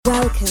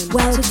to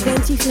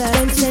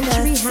 21st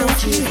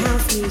Century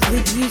House Music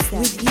with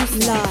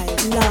Yousef live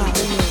in the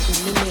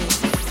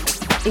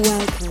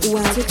mix.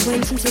 Welcome to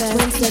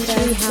 21st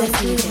Century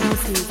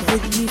House Music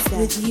with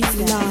Yousef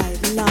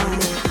live in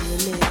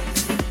the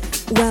mix.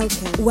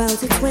 Welcome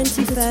to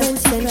 21st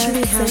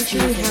Century House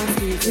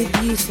Music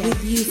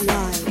with Yousef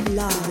live in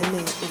the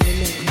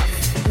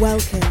mix.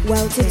 Welcome to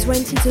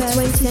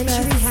 21st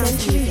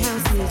Century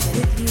House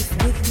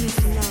Music with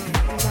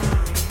Yousef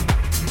live.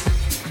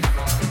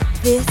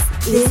 This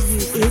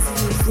is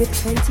Yousef with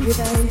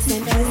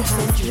 21st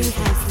Century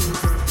House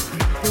Music.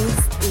 This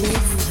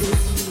is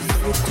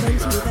Yousef with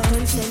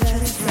 21st Century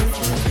House Music.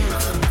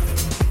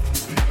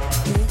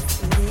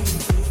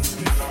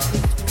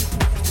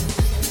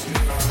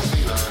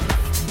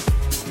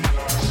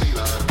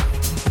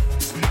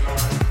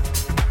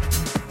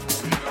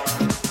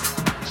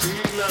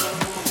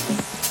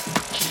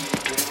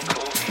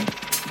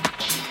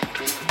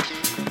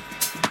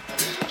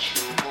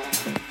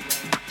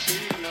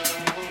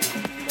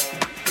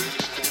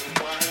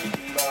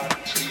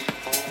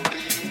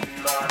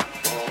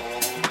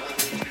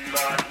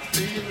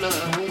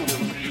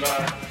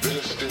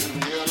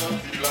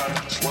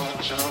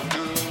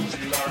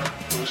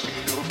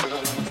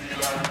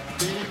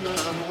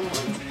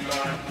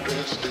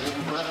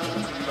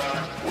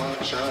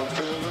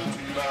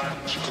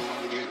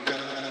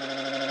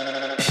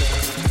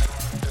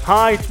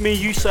 Hi, it's me,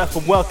 Yousef,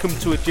 and welcome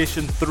to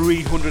edition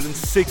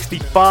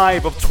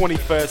 365 of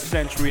 21st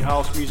Century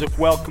House Music.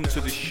 Welcome to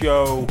the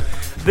show.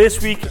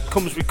 This week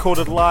comes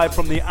recorded live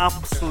from the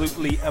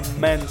absolutely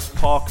immense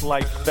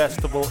Parklife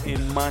Festival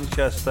in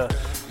Manchester.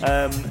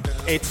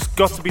 It's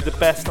got to be the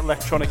best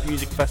electronic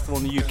music festival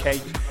in the UK,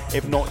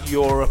 if not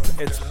Europe.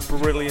 It's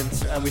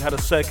brilliant, and we had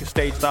a circus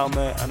stage down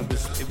there, and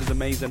it was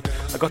amazing.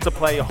 I got to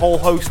play a whole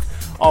host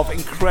of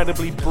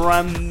incredibly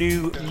brand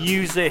new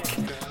music,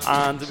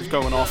 and it was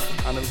going off,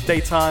 and it was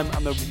daytime,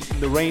 and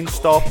the rain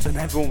stopped, and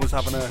everyone was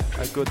having a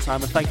good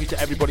time. And thank you to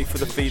everybody for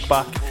the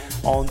feedback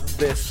on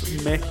this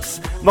mix.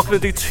 I'm not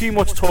going to do too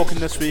much talking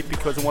this week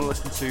because I want to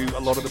listen to a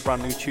lot of the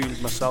brand new tunes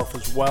myself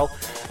as well.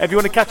 If you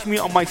want to catch me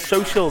on my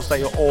socials,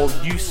 they are all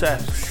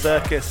Yousef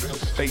Circus,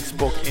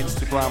 Facebook,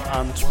 Instagram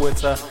and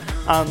Twitter,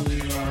 and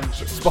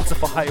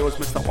Spotify. I always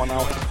miss that one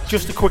out.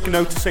 Just a quick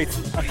note to say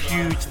a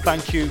huge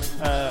thank you,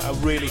 a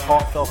really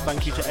heartfelt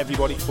thank you to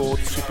everybody for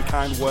the super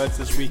kind words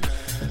this week,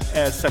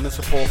 sending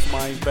support for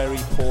my very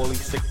poorly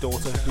sick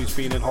daughter who's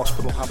been in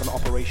hospital having an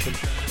operation.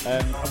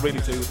 I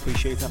really do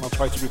appreciate it, and I'll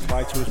try to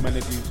reply to as many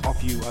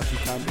of you as you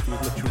can, because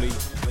there's literally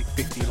like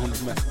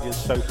 1,500 messages.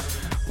 So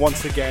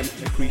once again,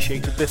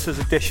 appreciated. This is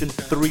edition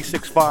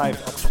 365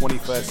 of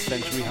 21st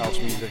Century House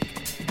Music.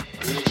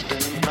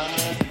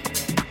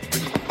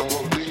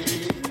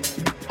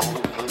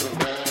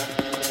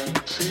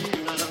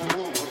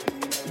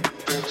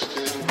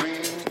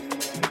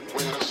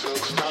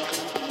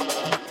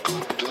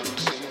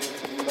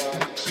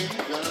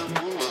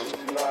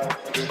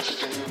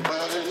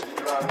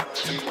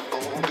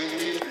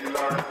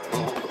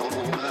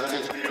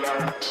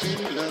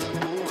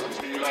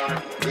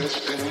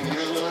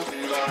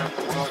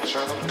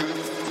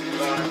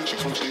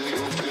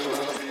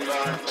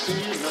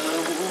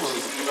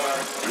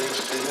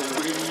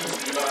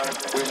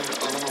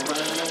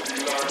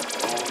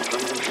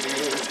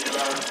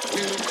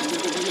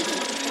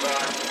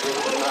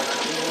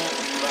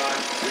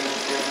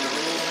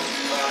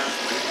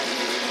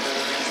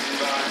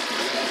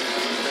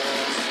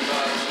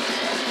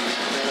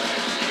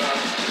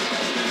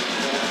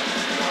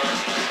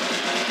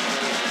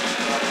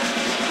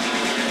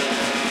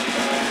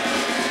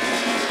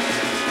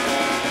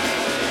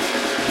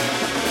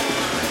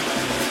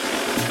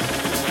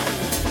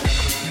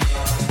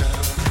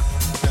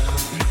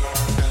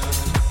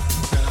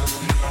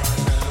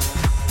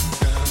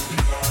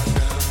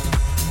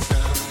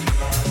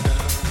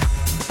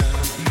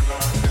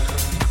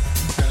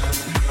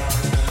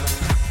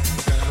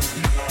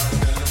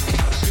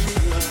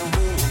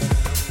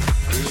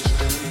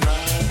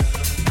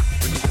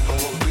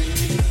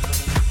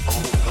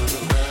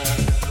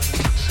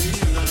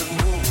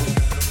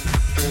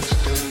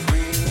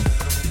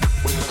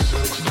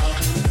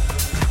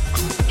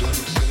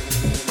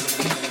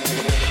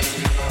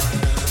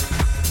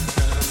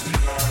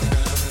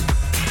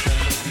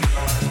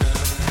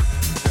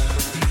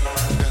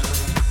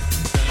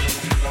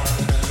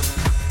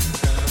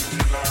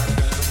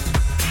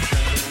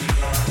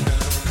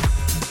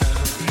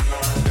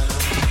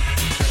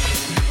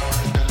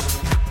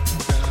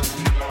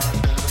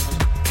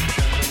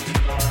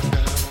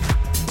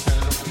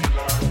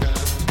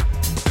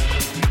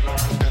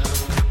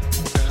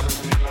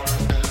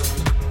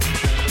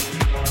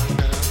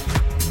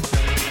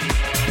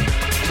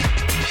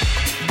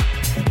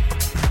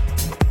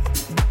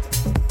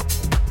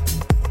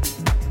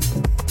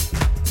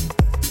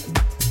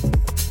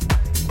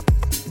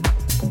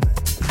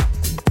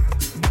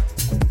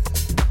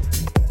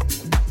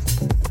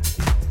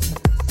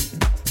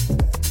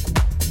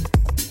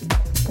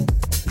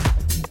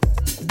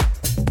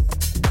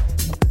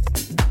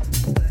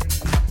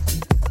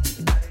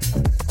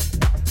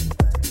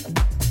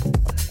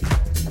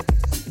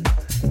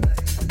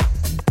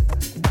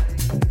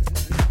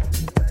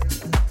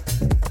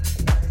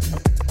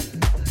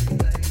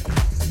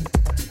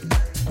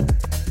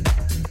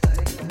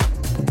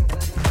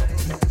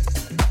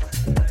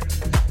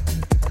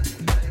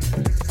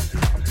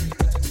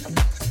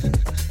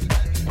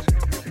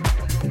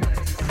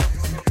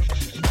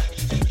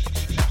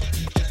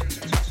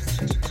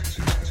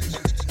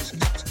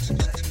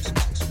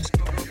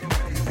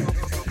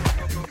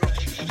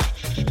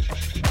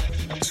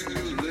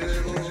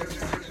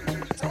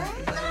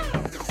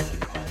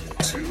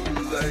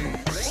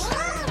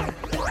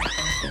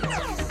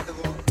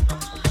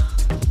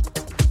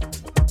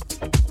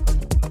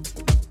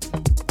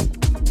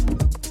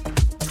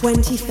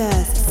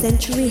 21st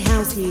Century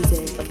House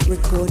Music,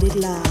 recorded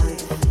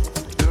live.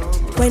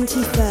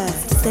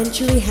 21st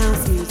Century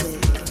House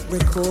Music,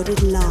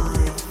 recorded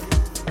live.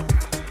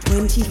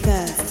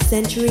 21st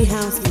Century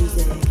House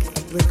Music,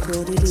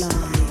 recorded live.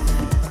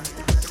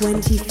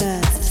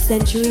 21st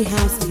Century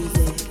House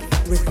Music,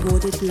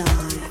 recorded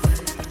live.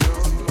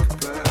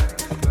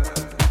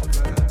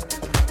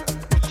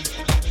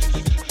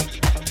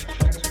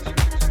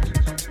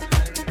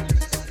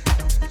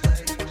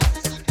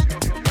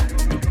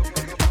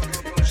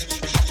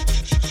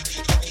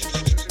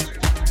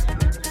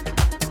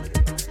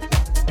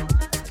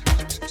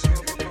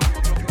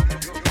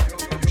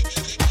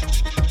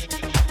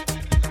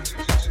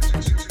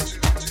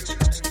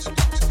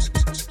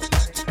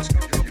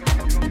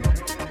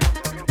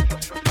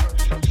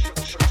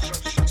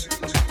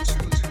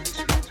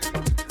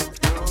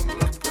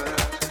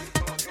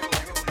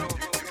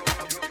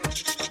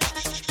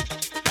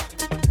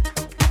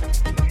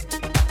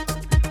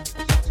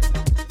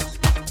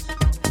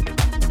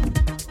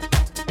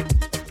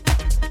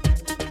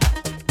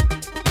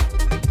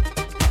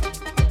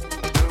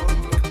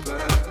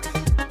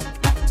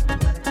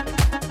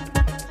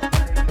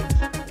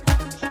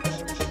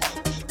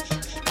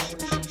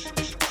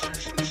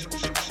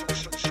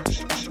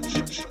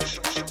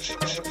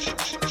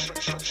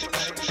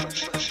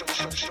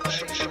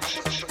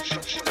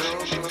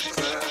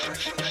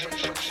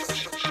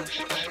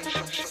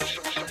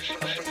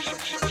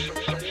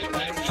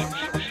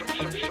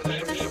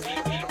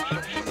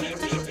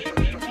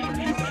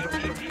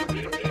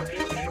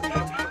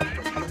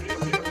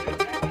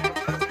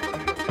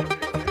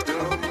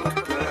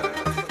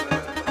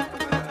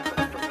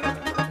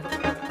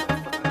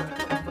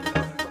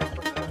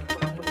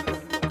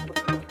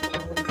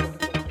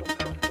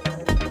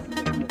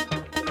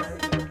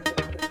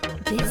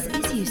 This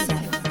is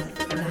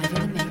Yousef, live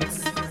in the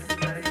mix.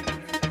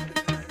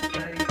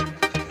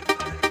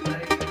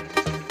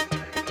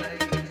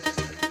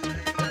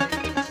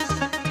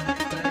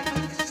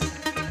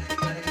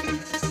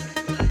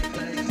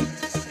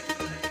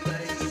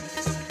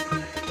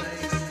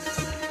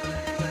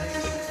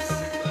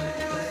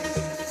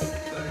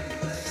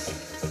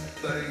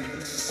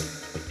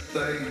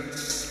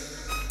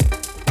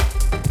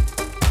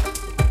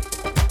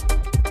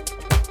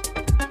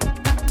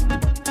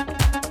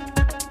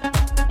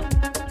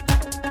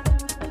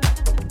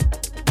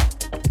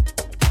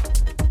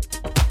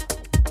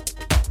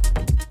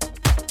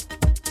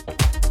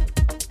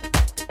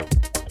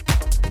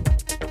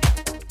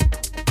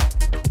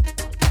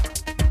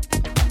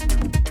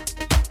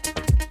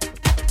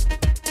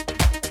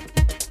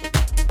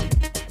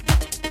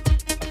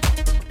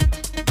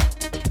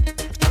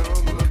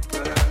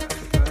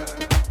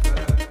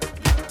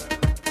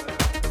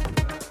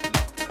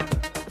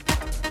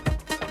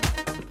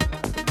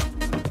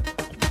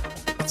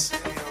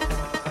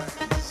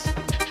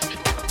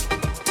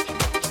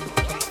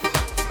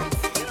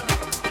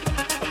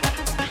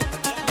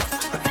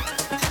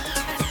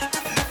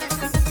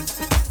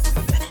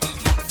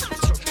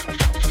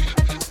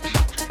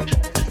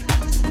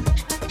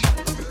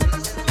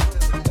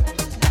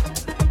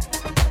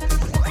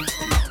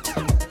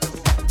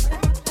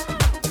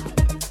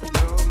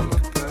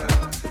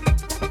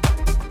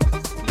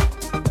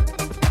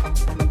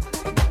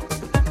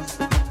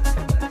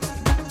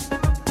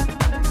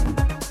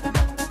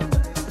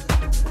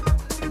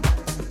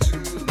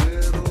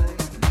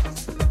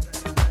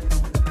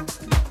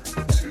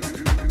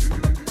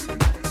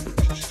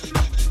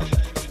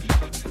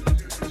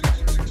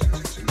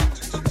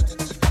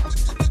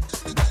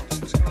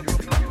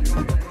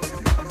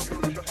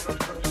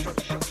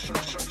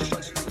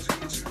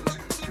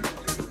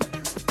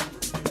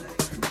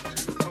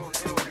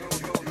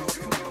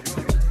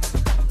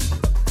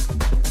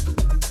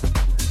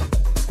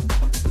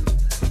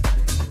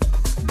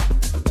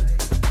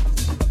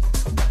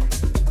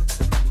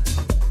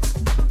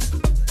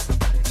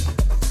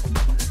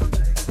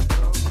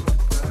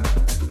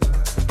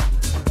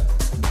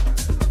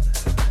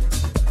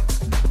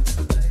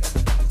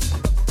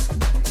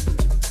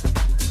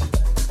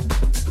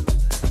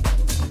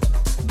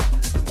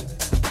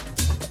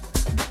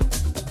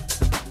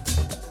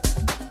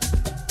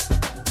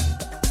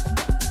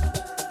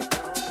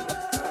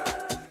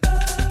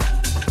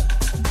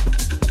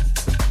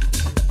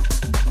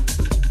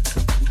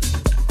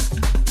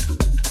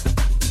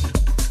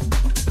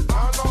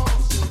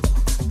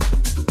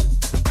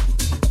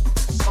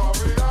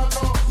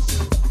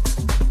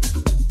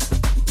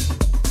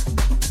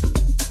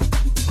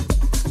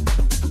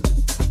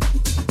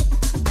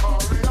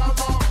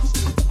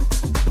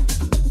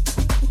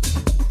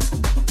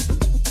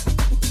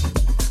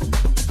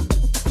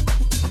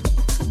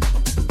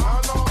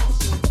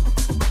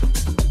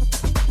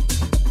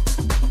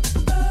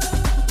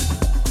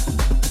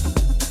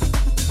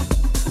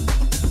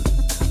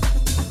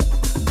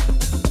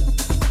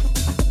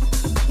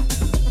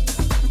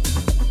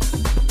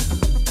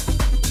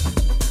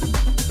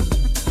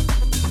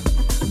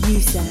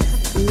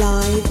 Yousef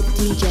live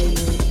DJ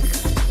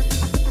mix.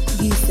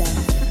 Yousef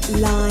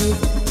live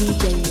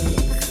DJ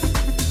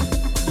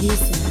mix.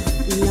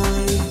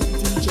 live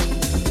DJ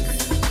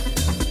mix.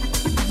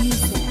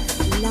 Yousef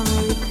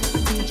live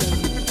DJ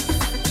mix.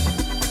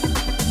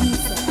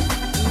 Yousef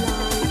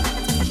live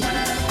DJ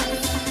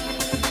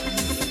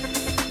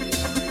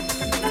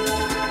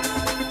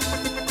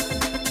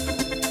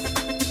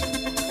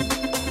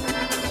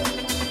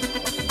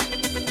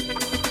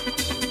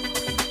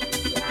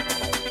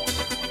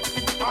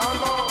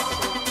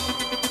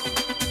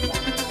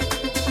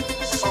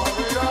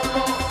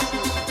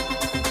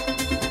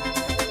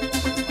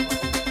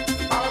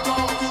I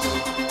lost you.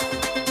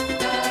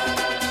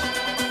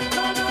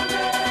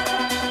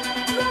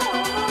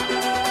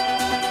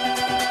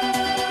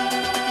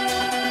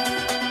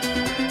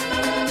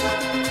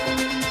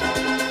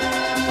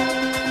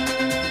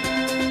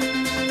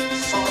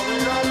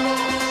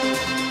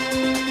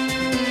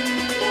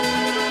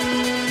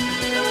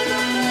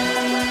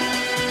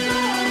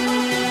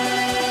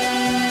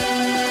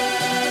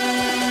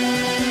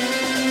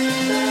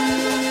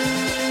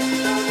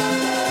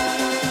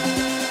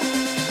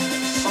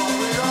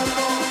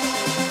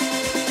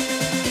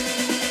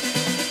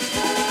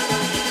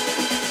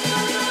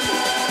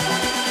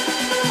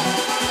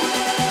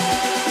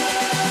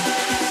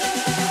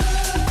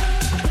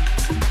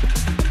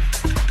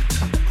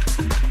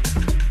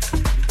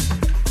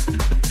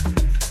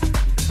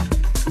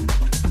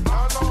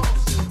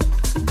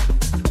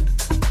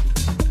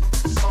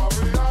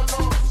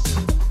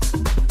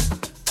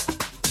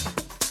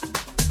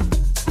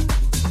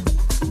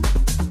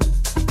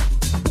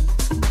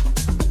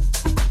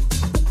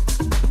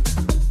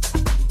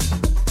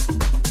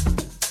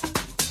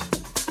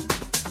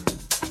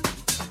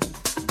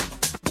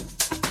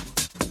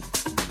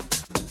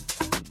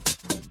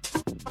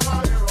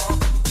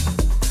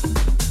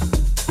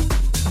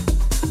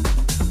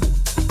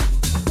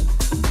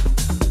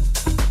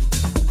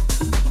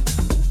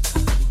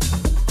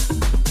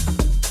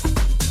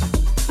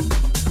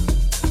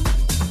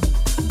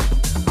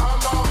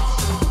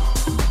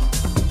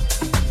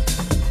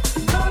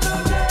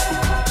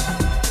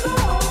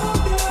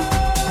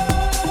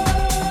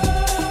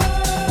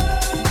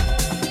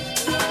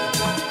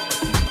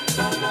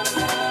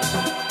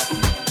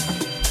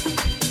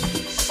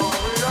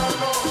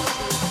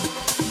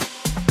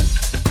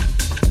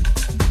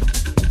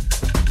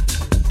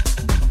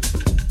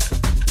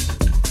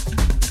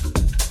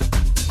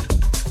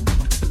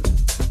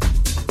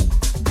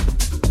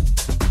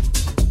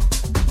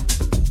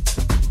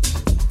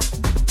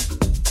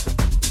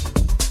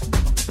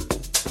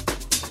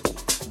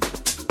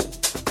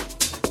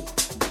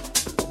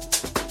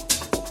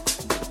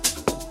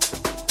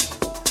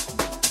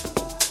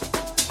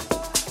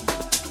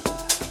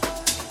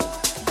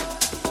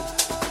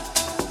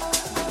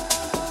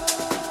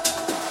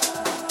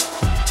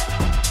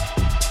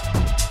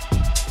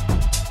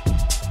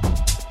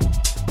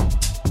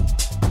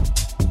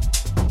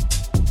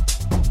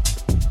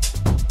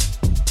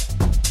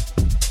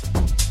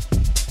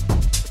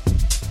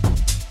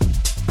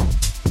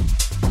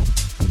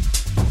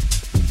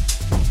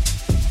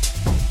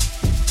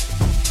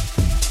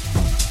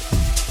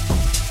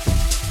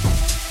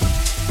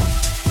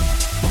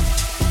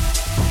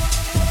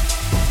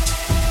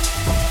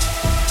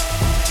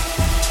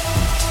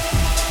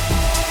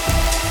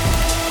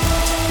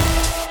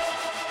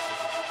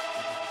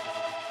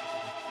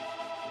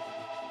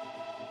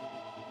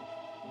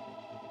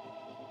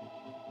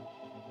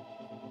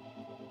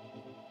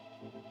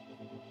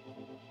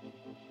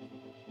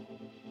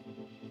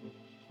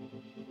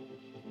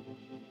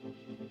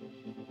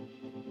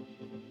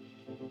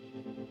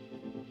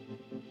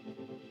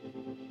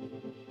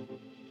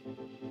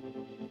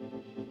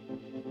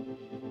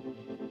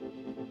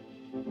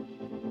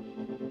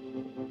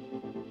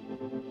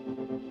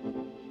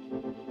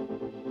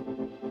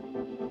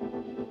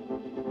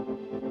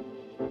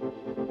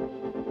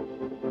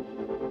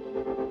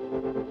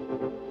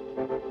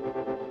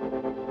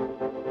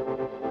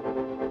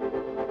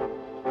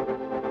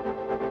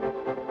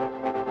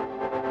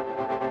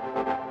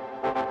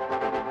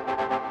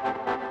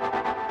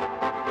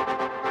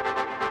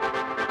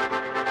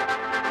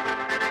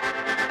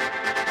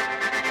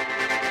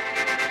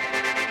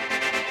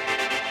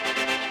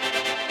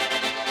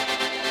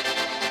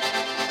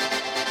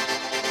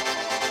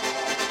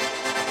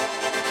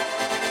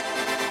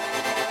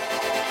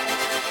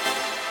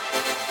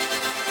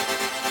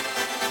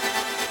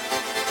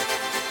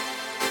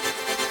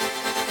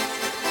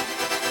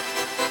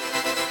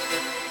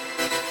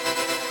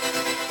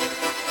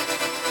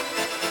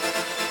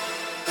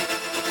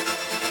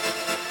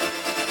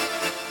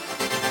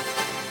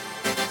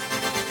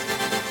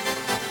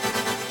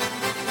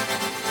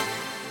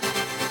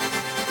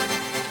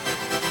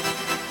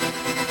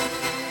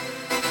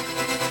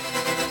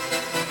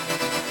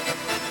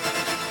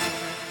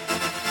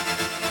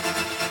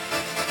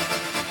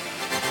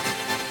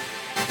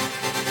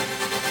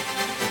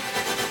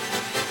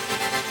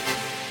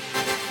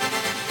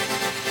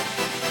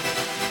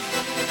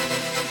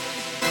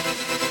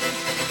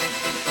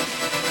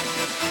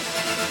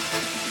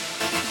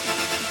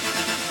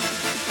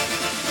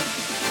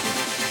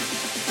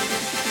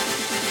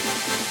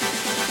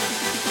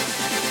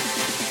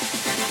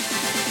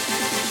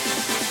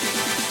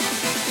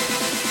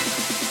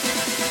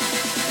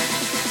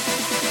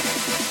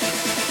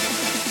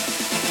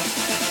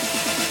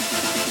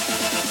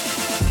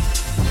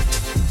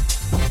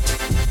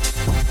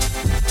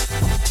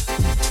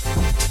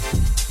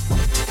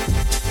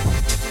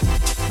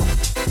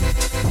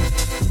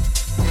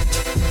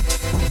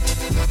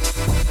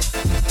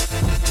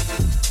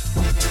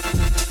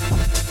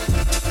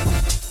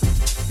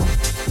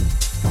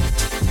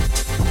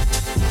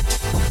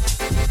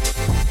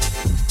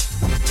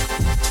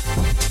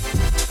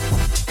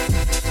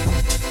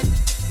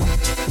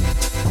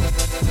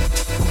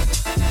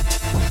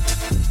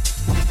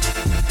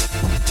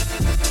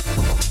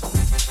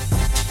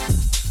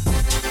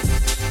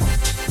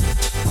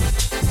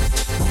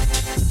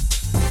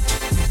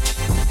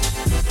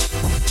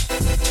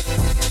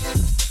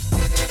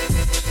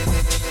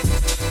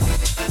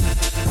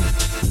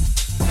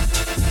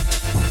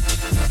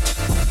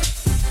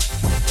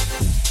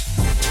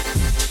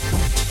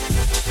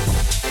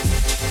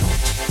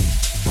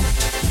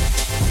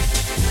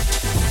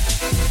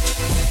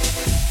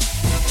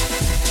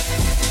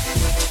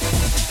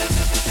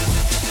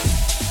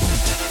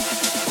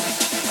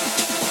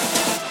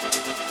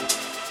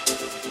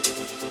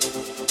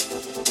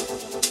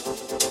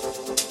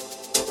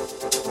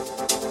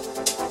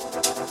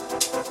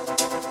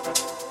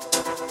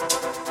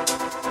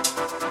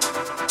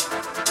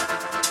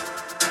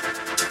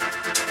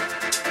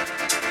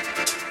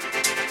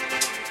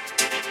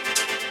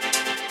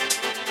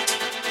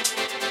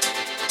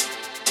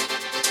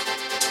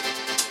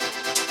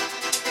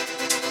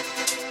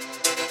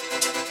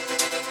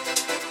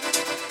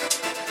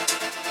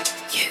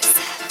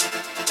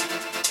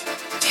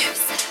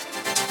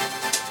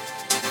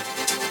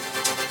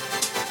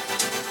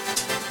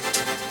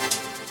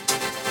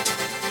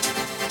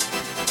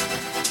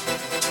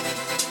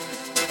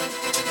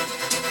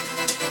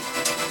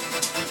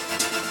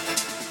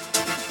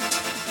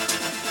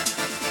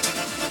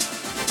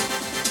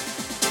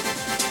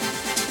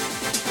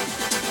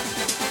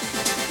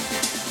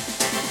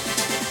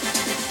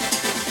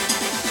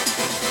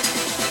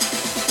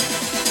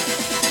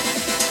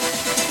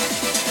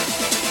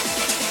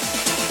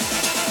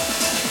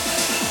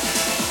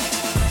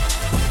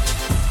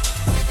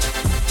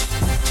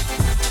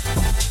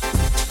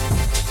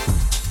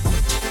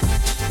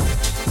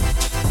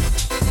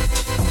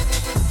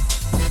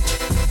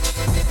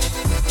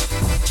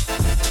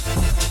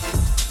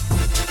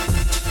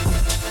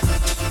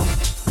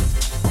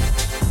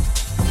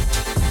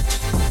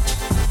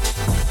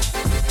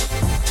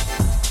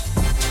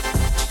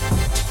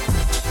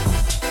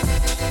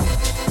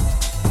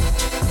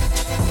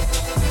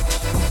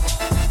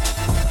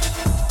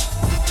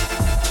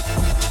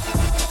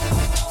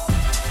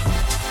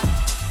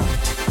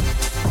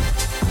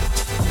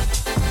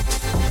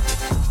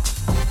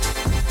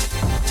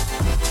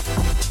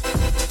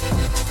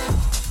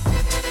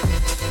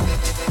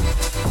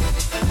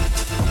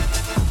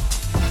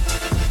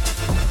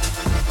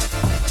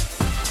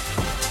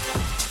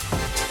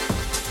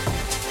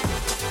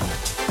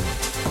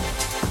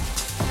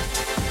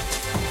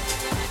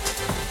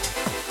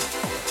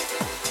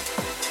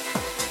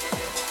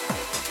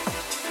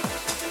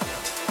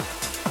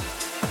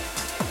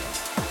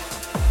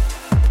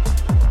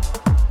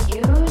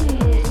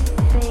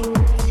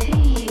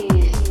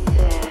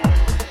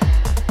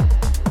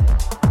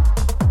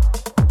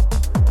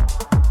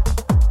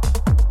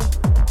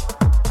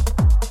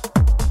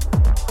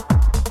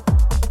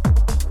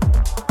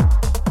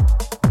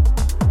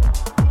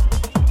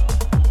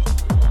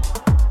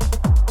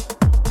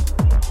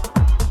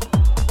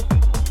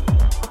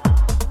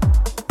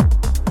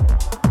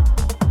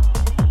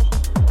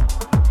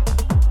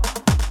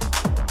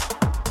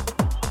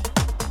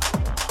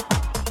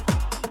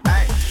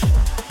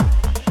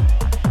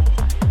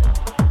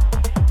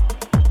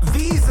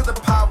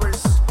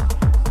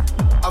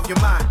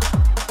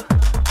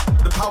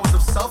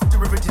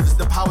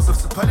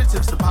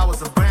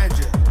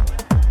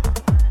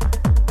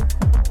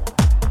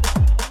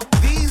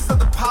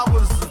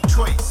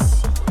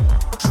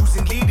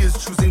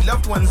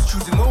 loved ones,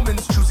 choosing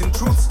moments, choosing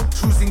truths,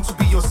 choosing to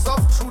be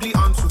yourself, truly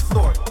unto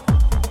thought.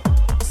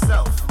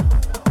 Self.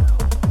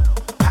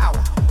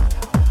 Power.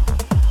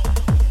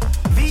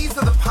 These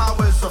are the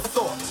powers of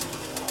thought.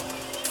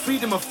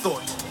 Freedom of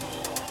thought.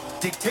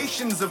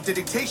 Dictations of the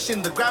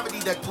dictation, the gravity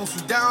that pulls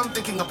you down,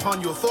 thinking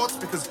upon your thoughts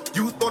because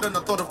you thought and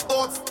a thought of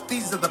thoughts.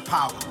 These are the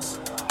powers.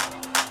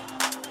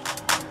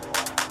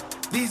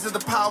 These are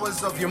the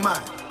powers of your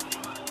mind.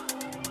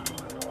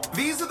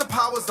 These are the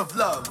powers of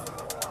love.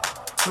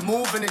 To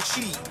move and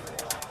achieve.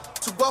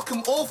 To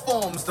welcome all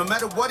forms, no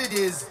matter what it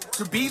is.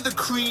 To be the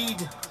creed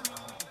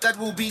that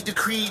will be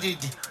decreed.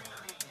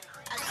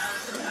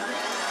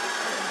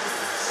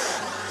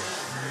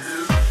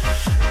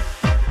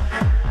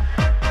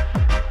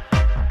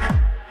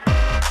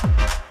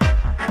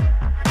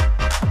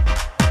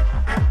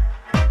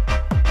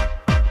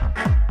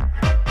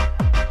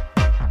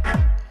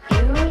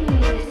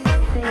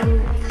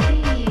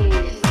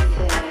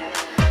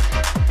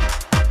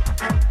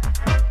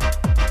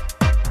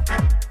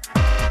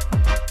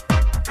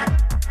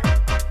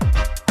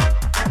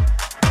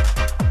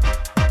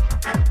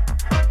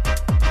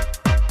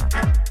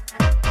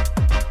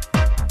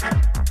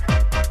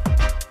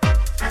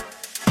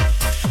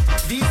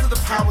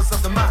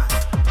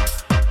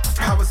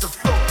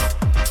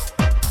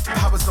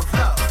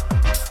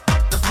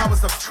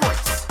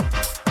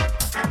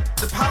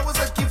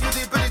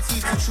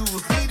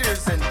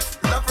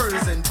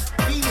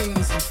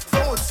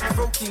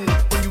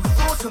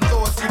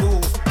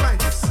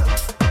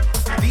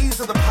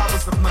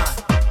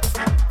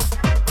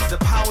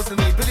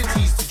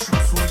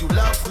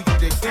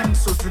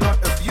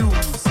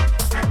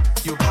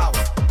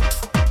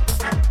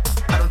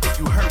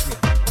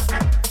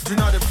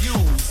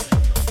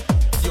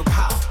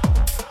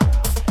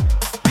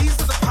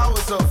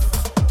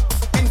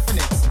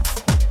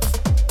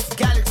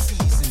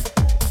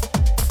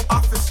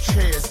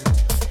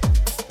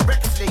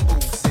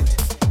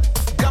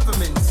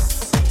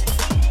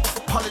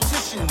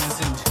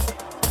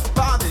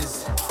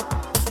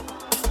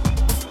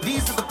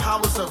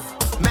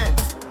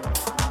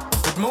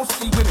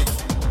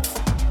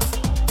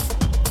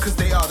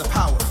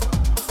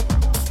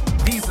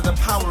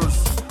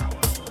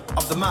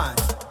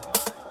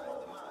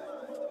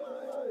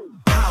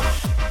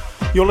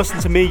 You're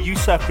listening to me,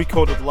 Yousef,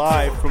 recorded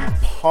live from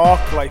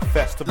Parklife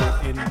Festival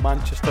in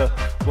Manchester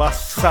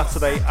last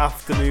Saturday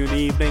afternoon,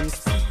 evening.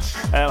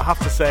 I have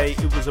to say,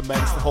 it was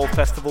immense. The whole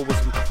festival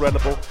was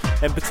incredible.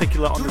 In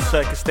particular, on the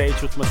circus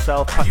stage with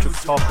myself, Patrick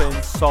Toppin,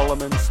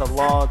 Solomon,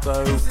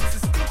 Salado,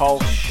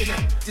 Kolsch,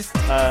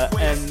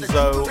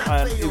 Enzo,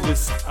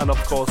 and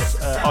of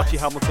course Archie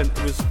Hamilton.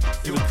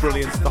 It was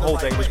brilliant. The whole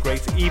day was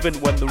great. Even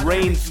when the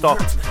rain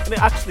stopped, and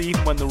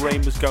even when the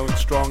rain was going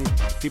strong,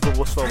 people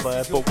were still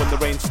there. But when the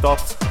rain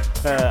stopped,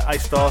 I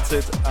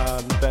started,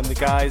 and then the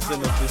guys,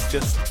 and it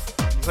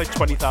was like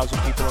 20,000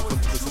 people in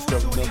front of us, just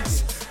going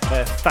nuts.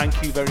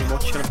 Thank you very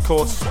much. And of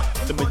course,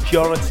 the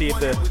majority of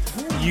the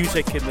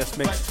music in this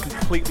mix is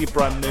completely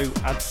brand new.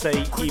 I'd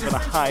say even a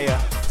higher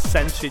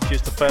percentage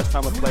is the first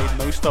time I played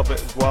most of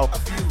it as well.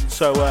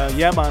 So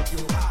yeah, man,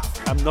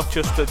 I'm not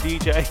just a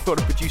DJ or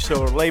a producer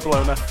or a label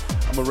owner.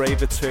 I'm a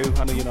raver too,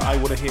 and I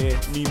want to hear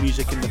new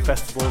music in the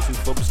festivals and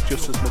clubs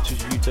just as much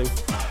as you do.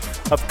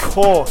 Of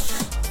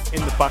course,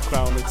 in the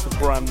background, it's a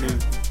brand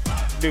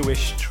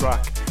newish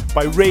track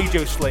by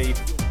Radio Slave.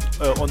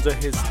 Under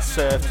his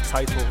served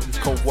title. It's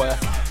called Work.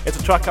 It's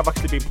a track I've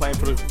actually been playing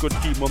for a good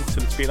few months,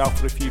 and it's been out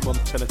for a few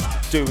months, and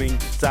it's doing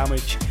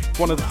damage.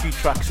 One of the few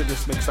tracks in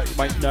this mix that you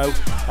might know.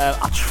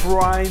 I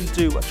try and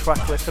do a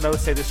track list. I know I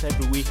say this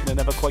every week and I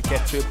never quite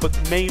get to it, but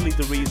mainly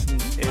the reason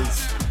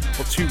is,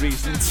 well, two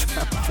reasons.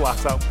 I'm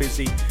flat out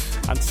busy,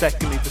 and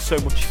secondly, there's so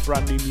much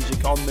brand new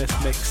music on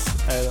this mix,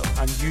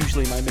 and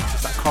usually my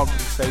mixes, I can't really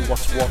say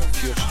what's what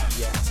just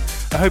yet.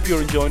 I hope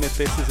you're enjoying it.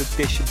 This is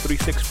edition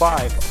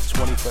 365 of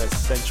 21st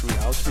Century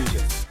House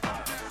Music.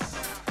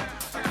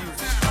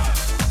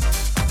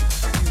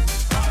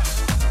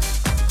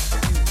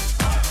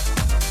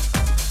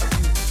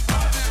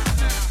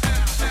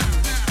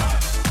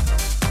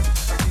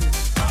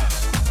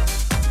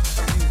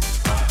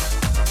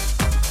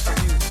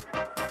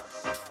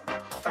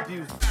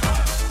 Abuse.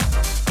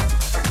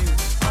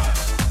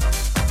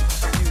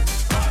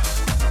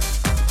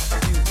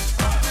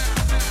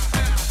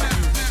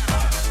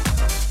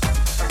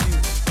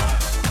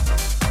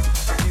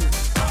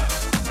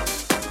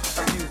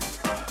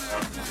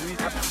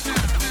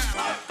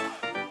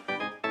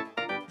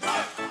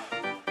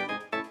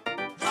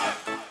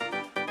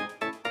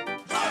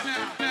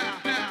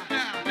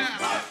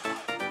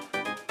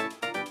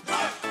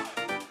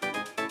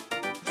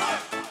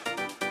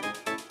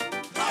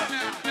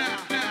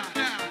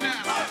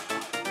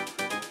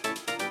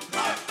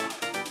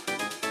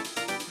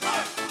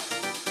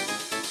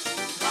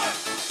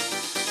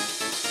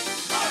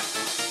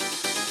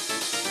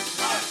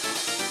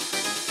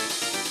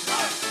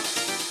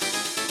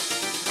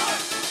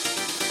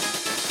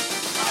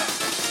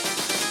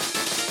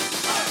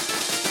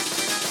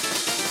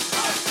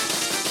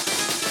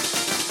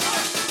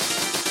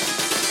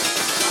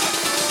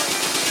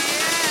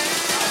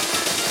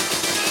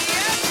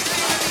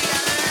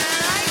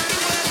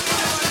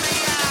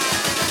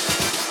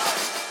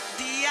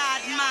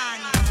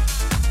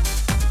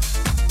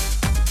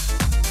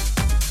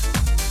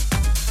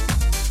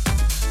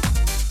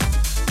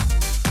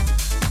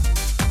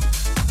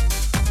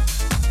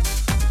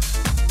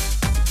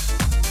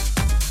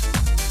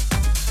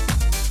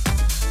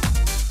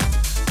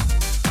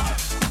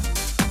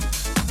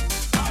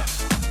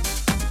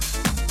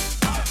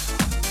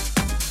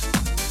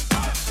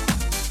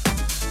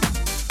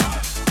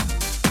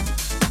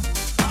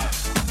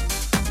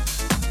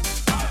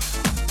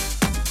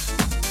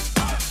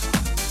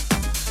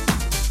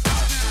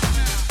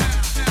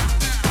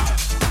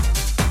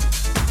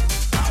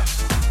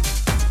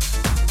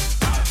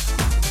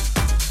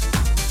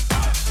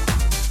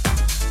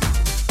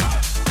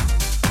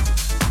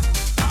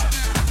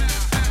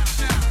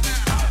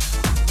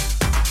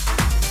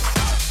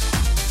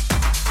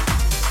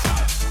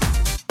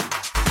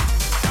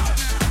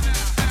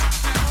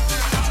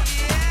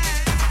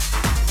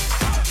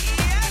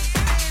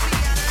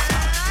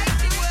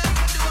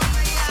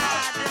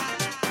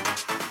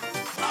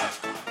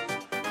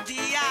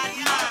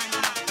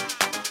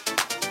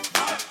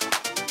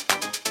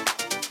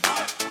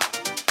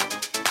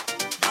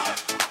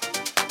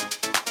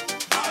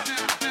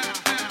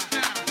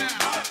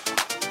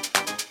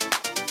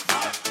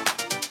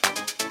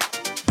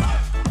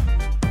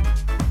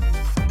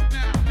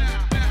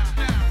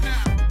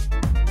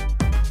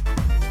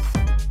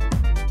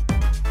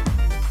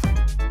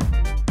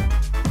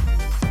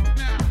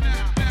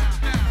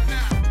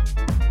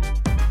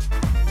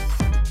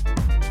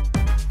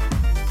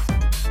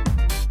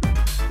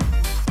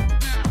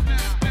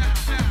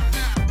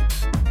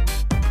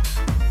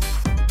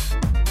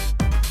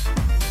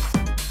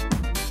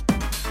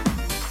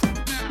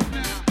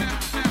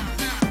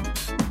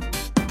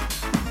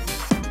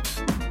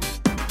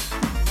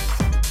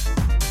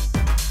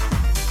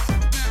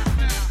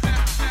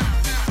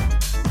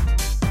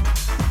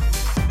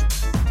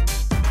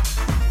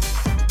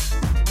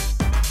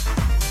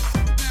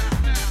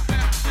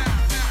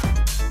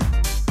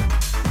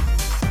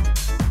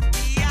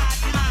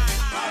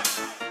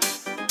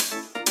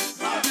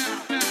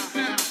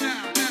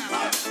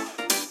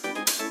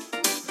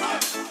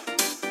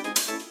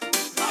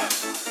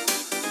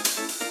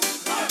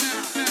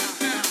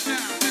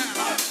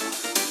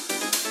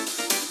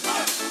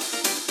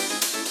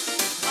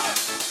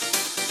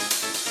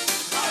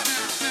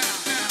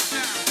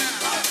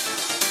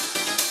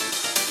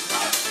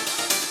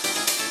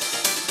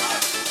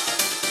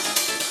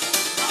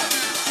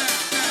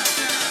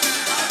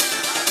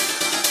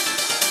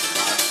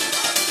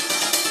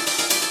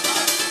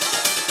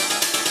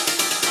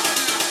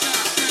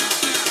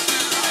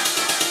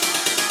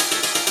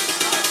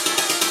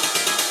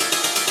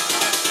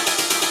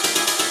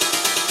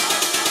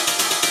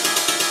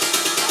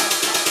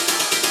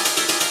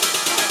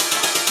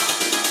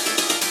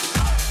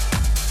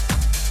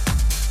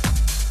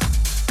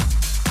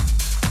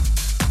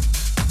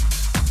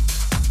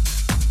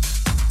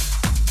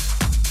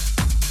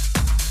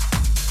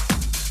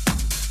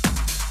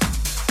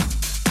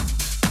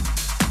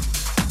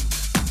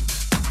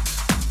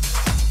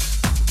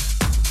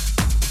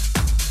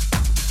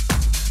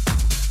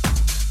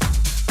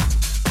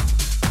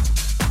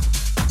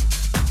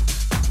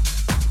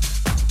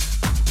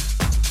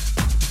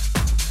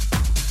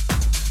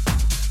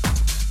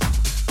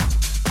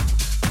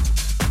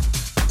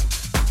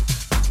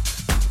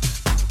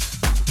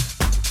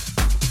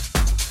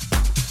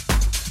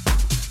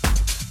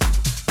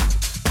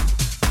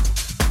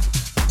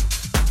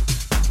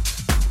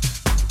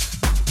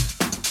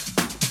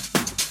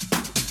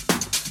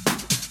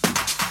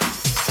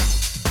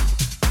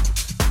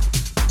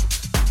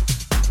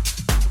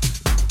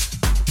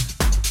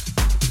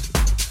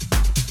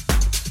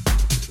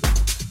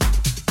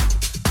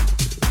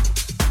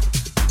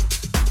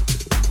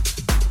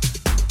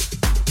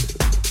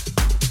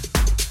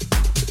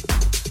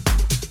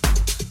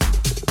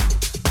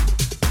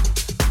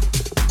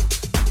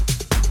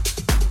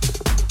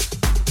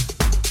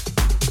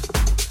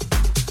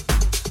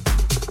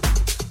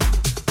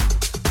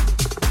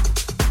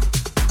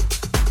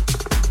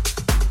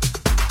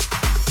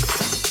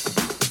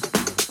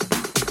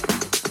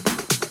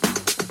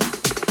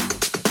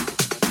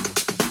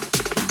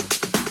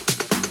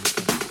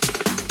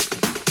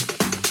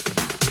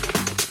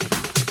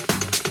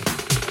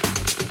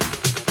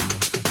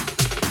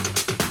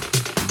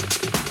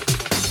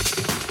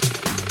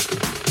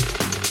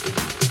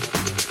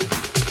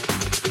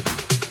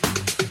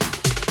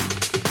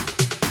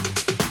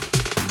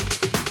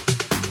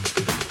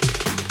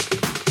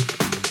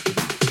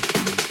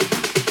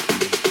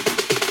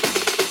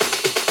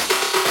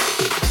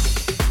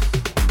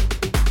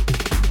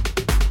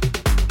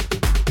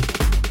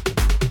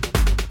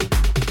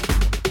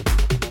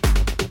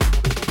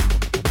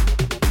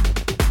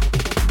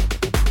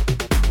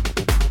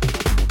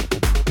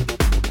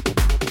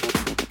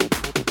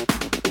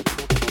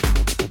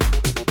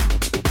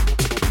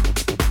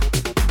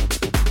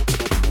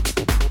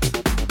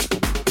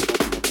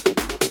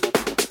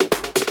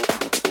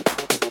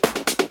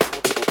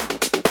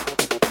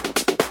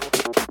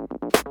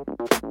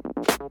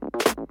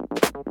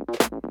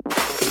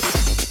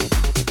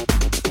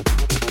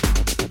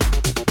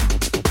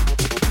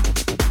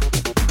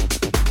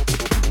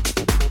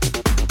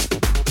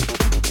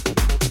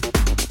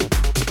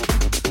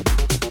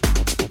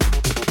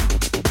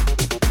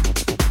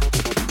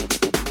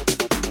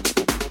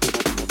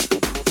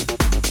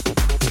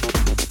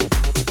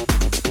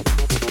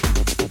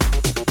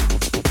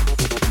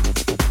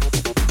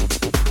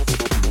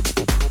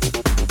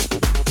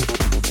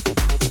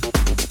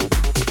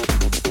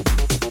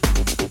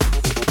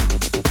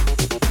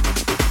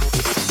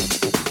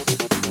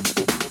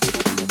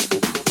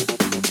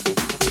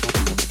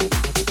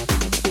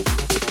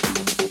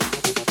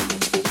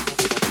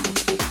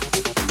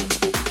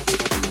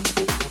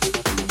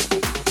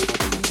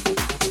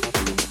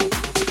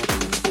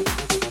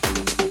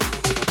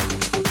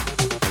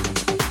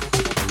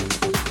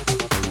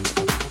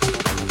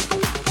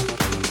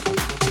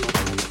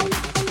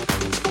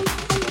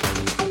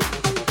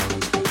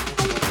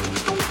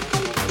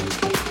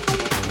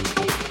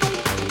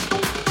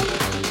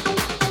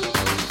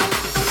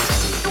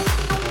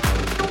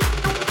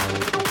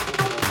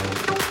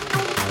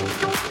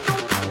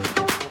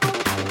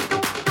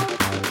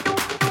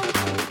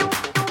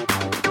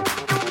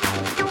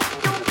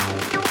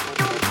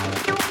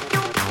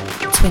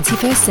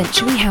 21st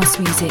Century House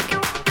Music.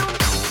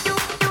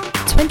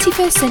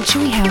 21st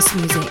Century House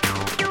Music.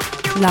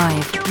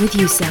 Live with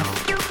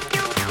Yousef.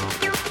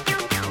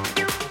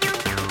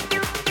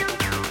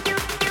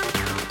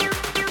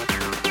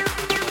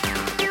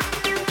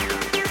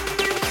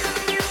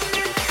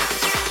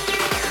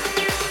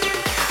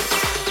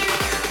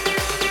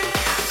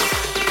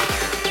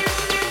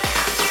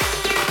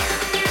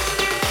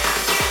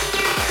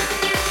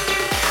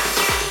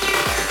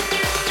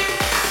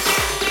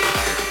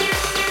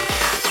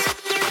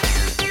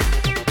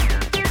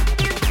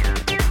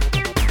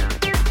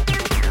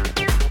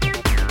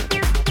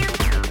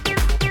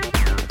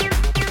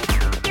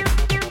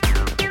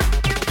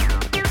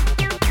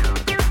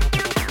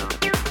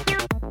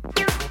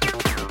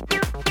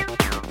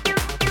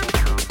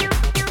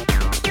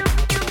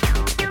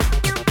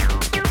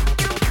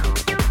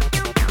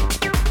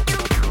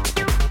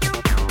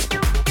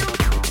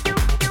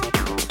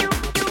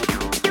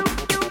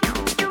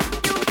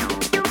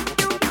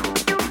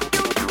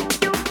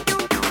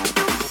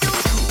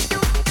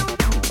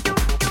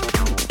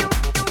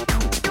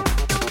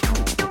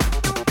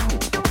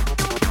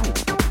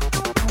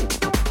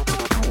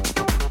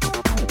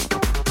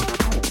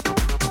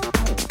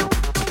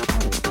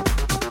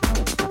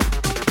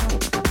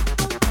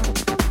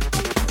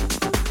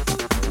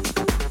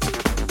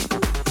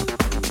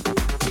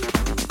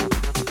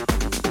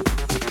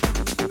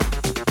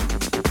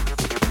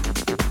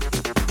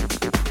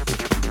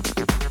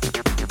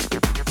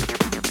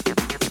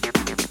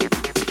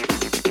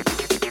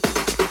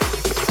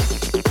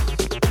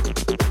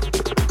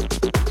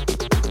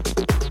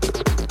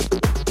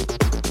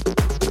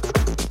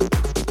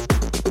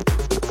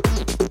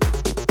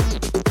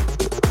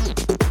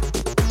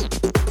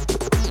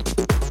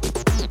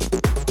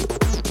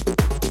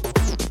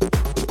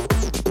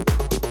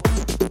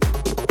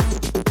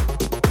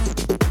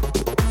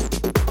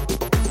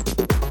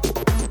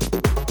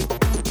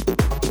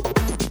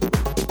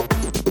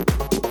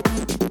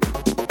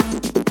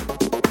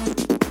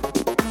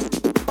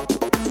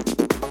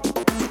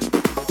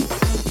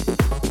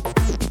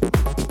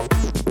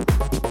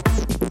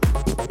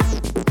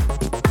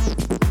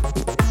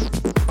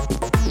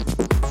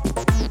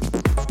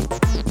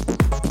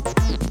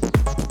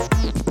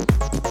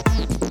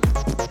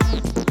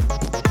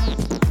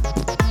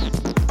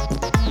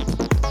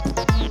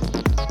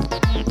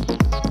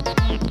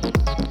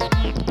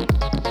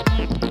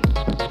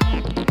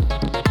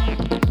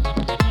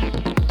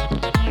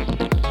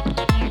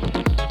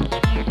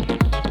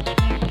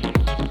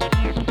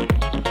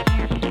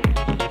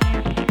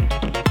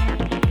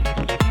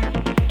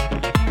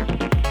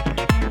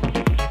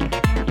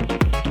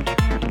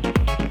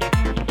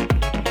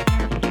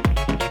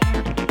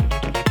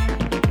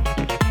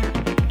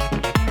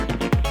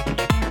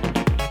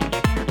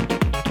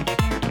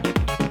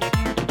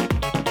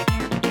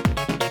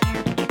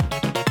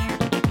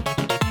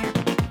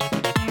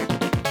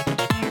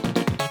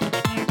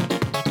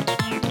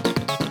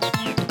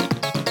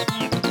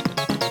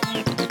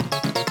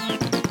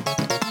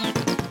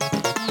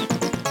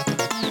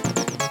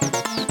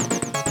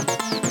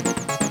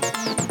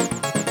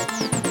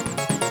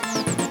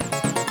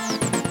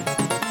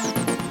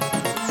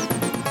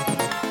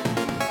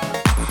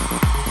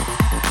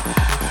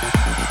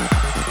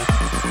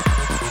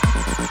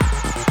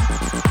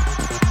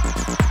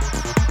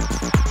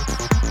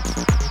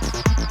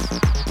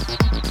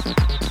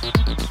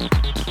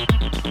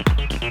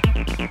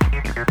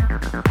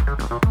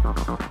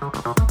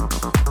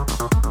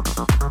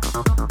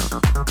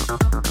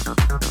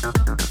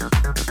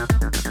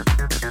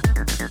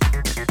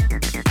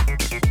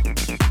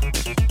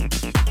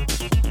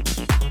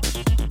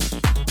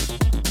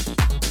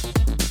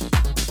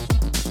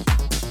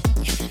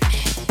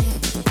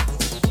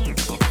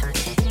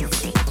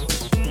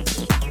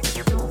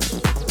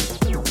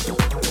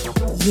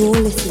 You're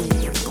listening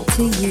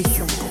to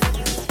Yousef.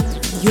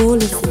 You're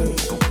listening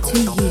to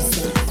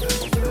Yousef.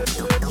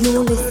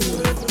 You're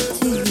listening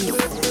to Yousef. You're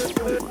listening.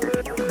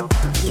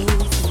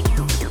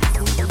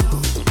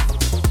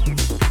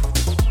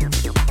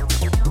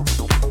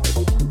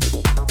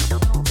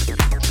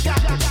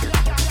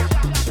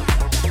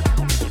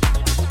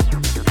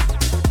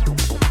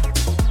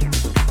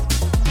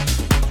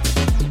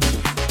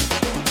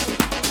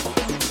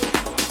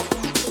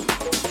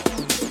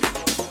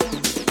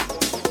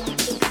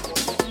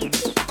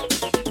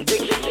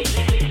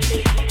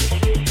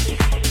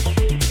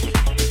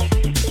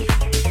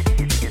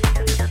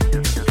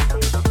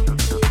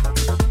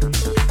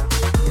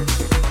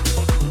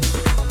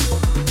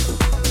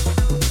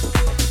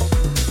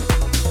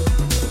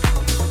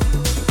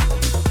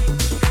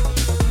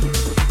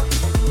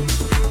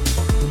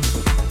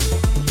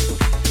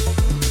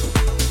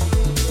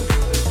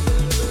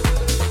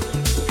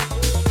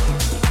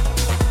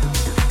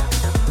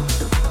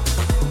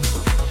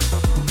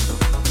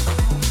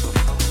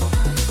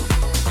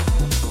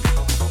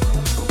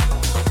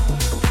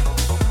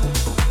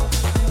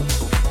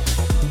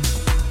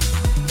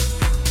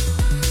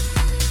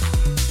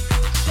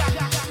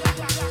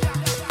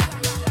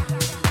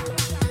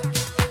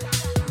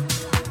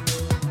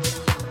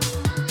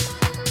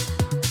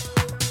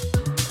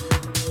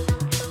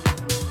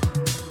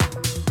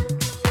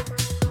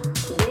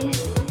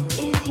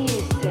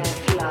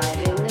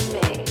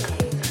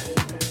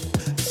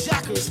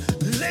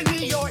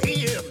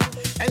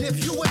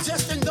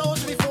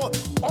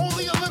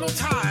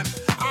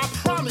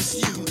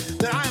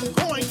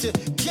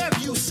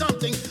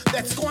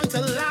 that's going to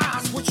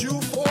last with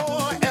you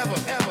forever, ever,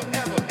 ever,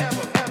 ever,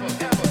 ever, ever,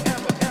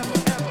 ever,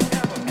 ever,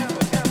 ever,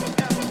 ever, ever,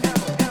 ever,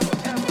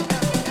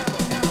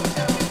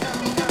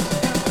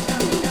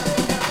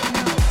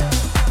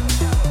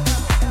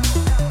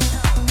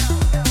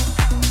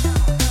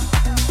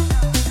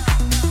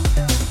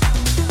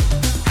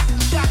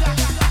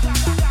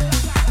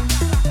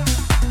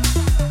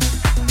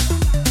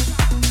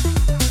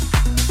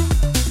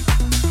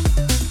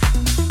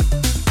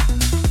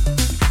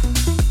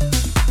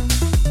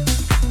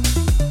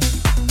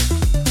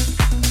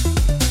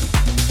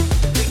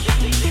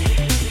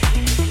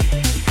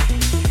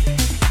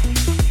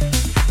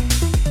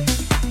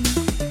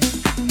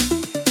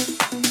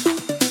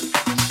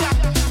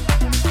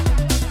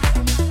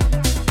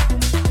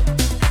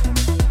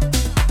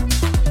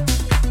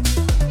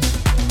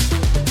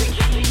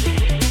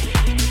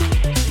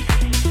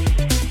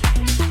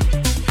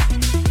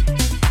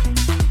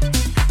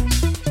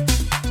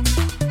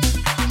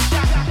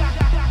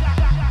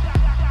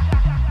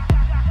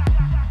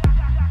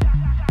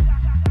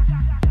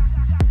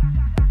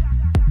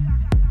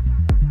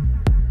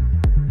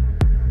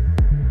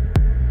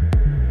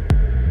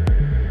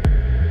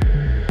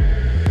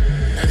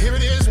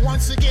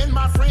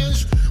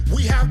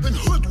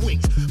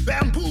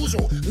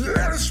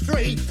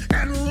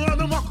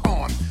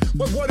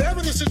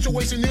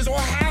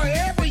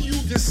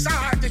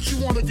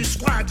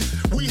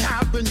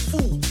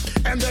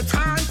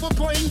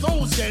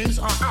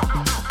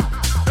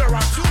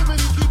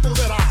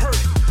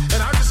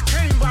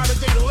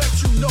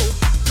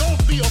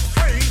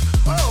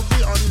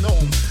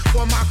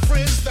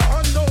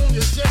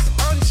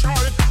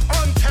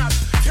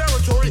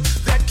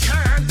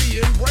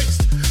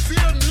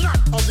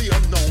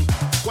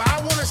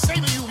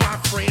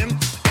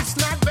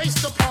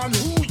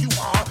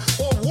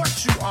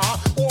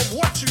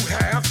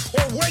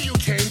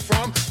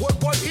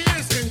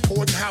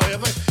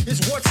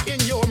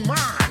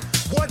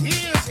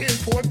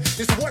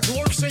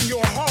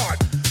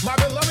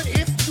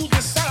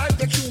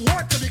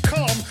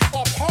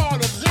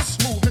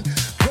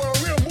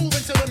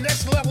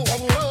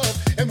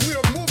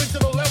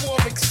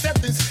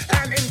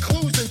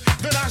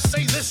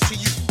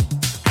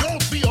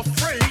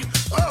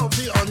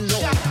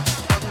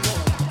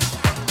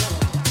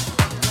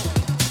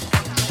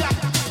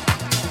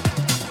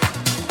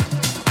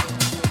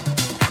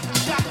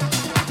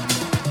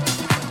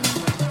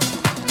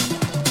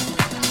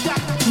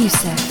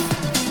 Yousef.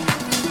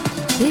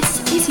 This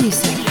is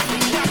Yousef.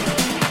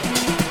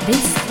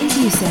 This is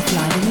Yousef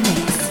live in the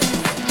mix.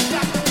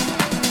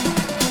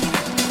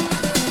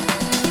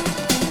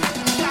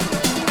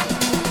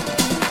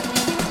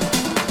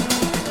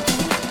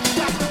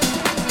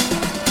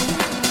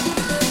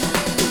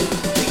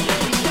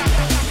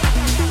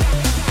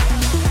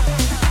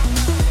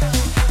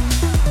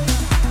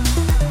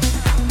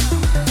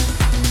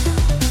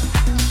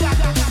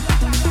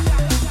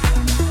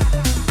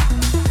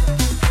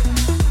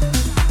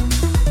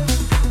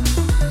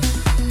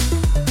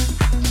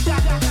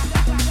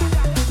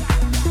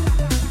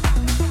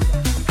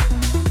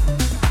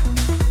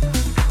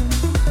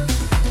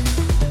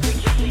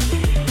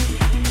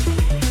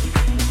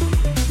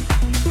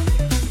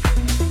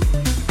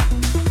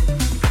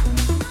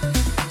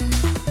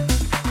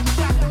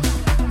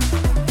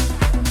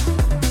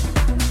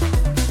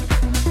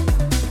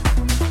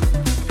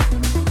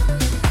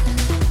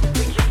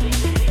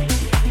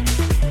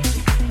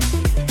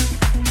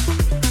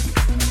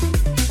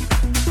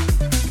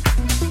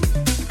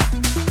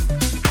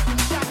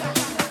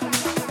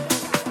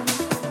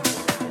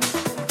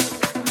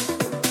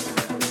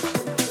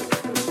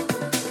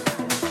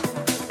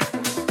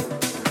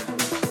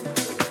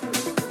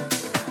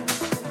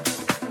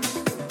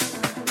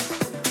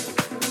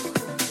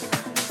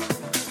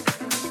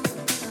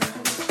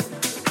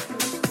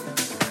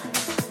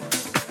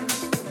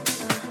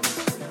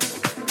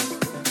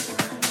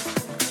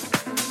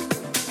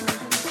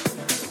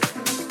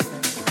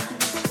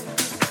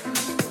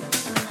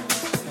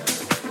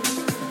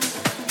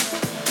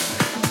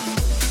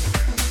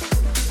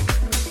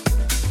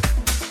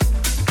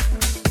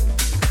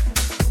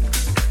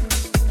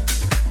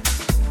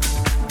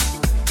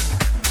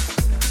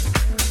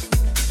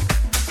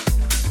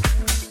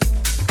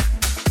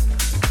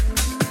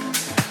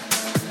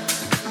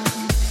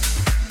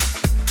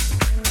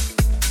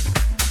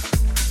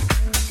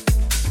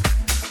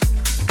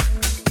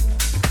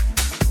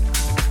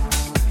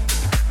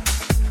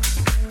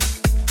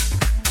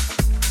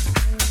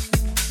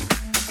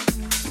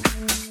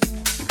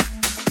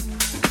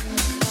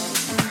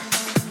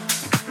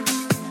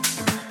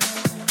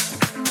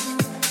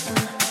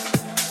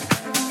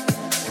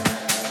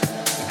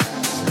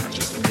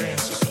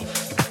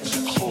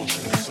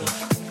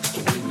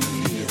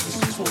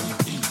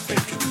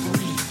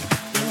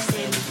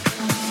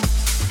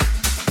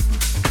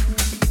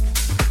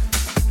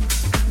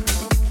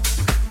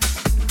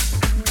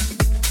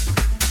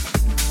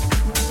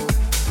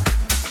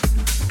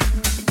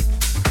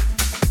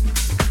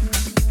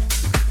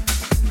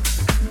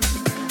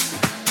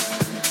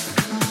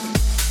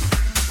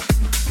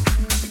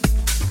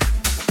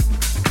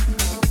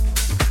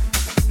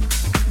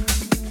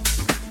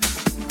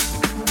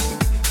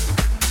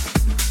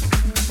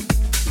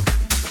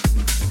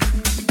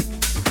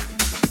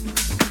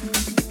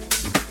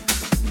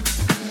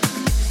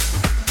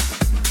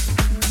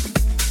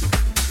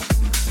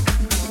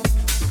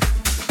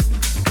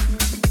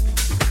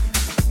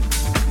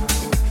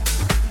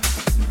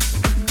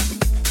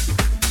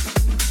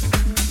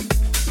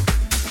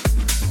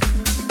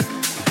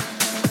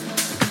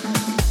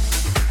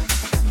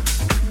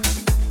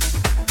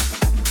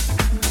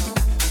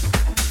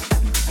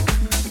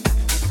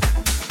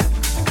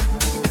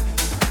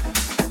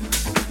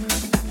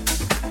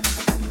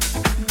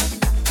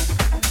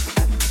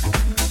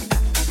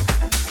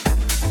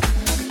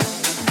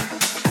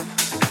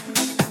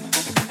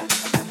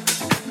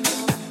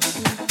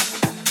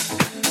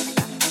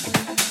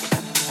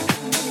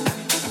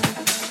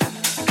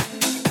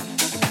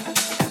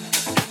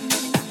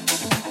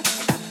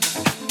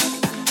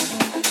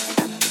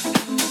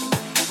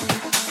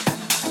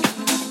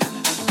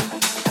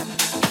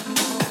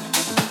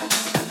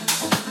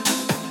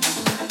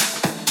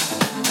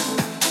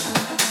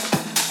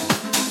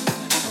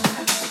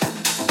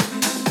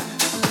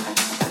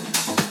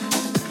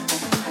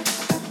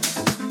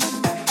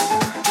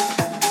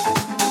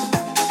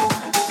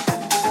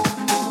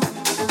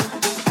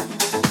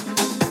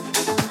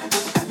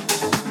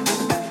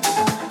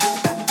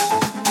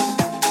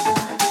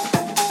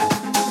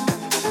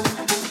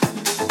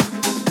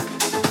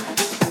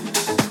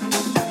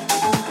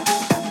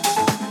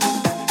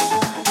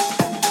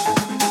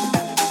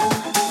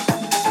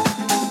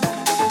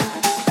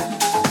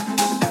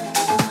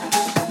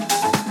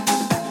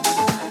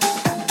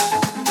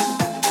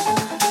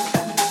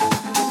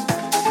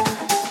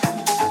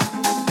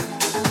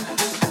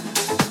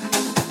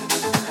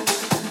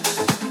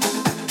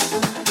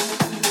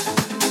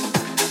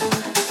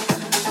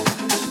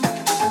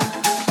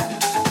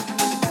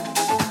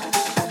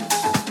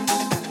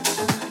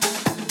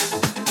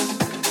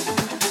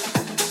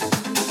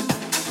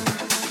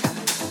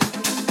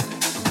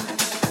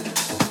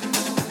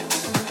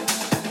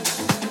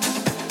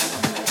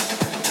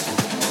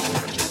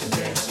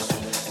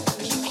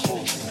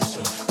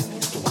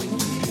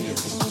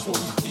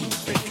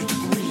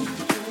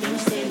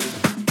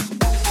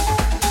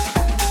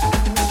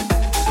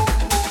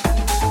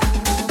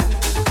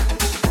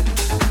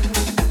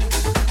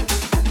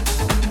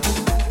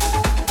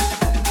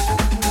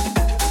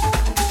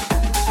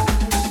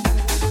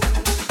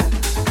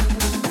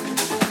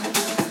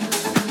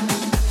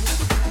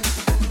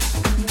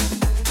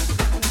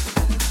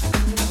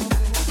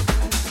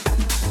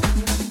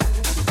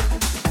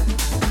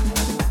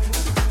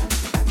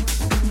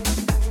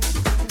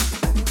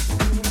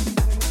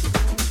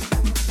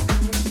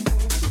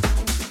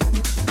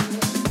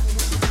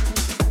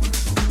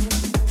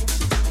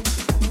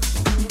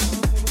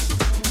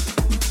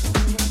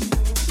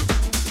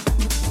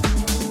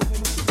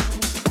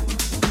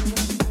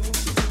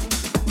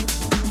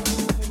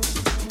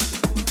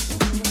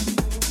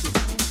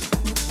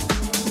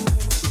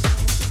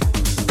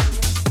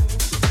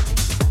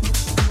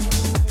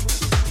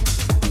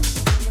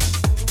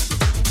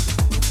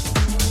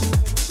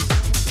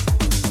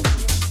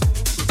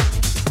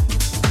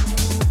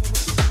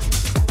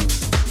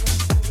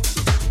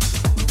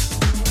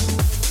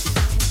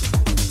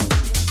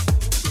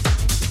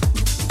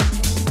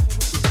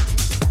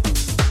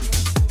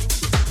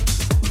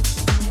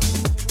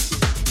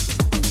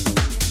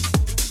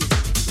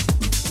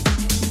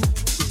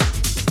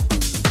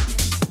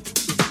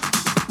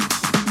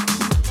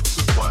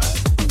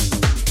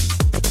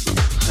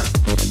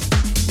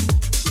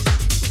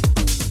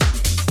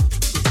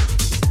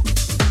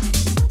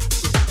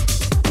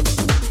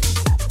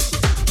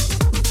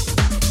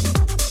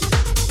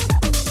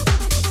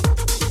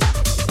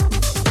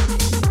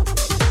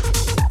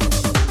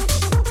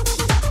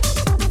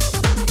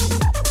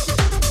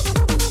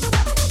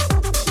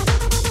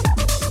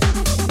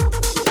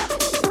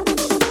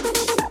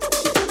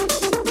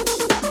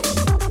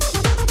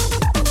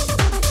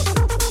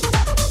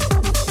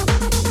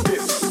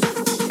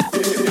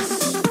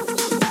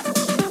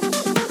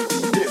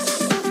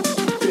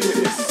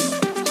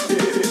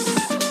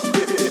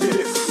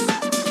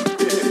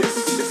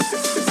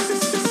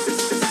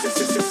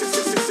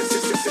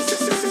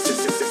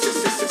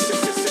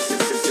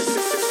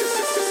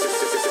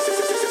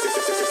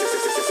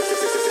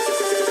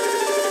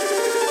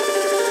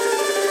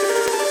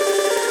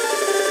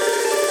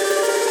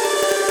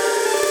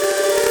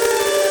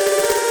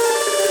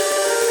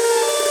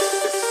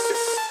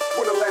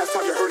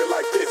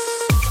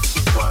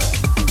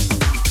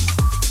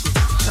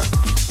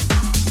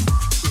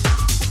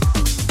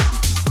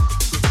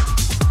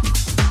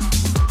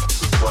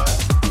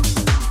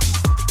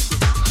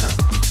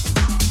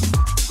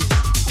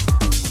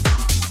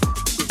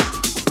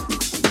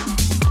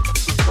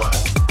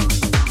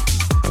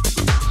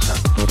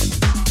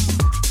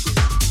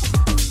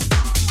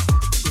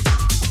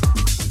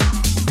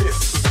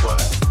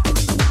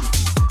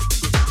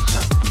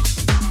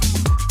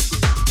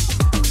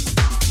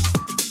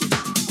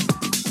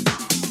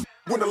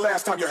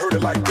 last time you heard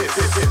it like this?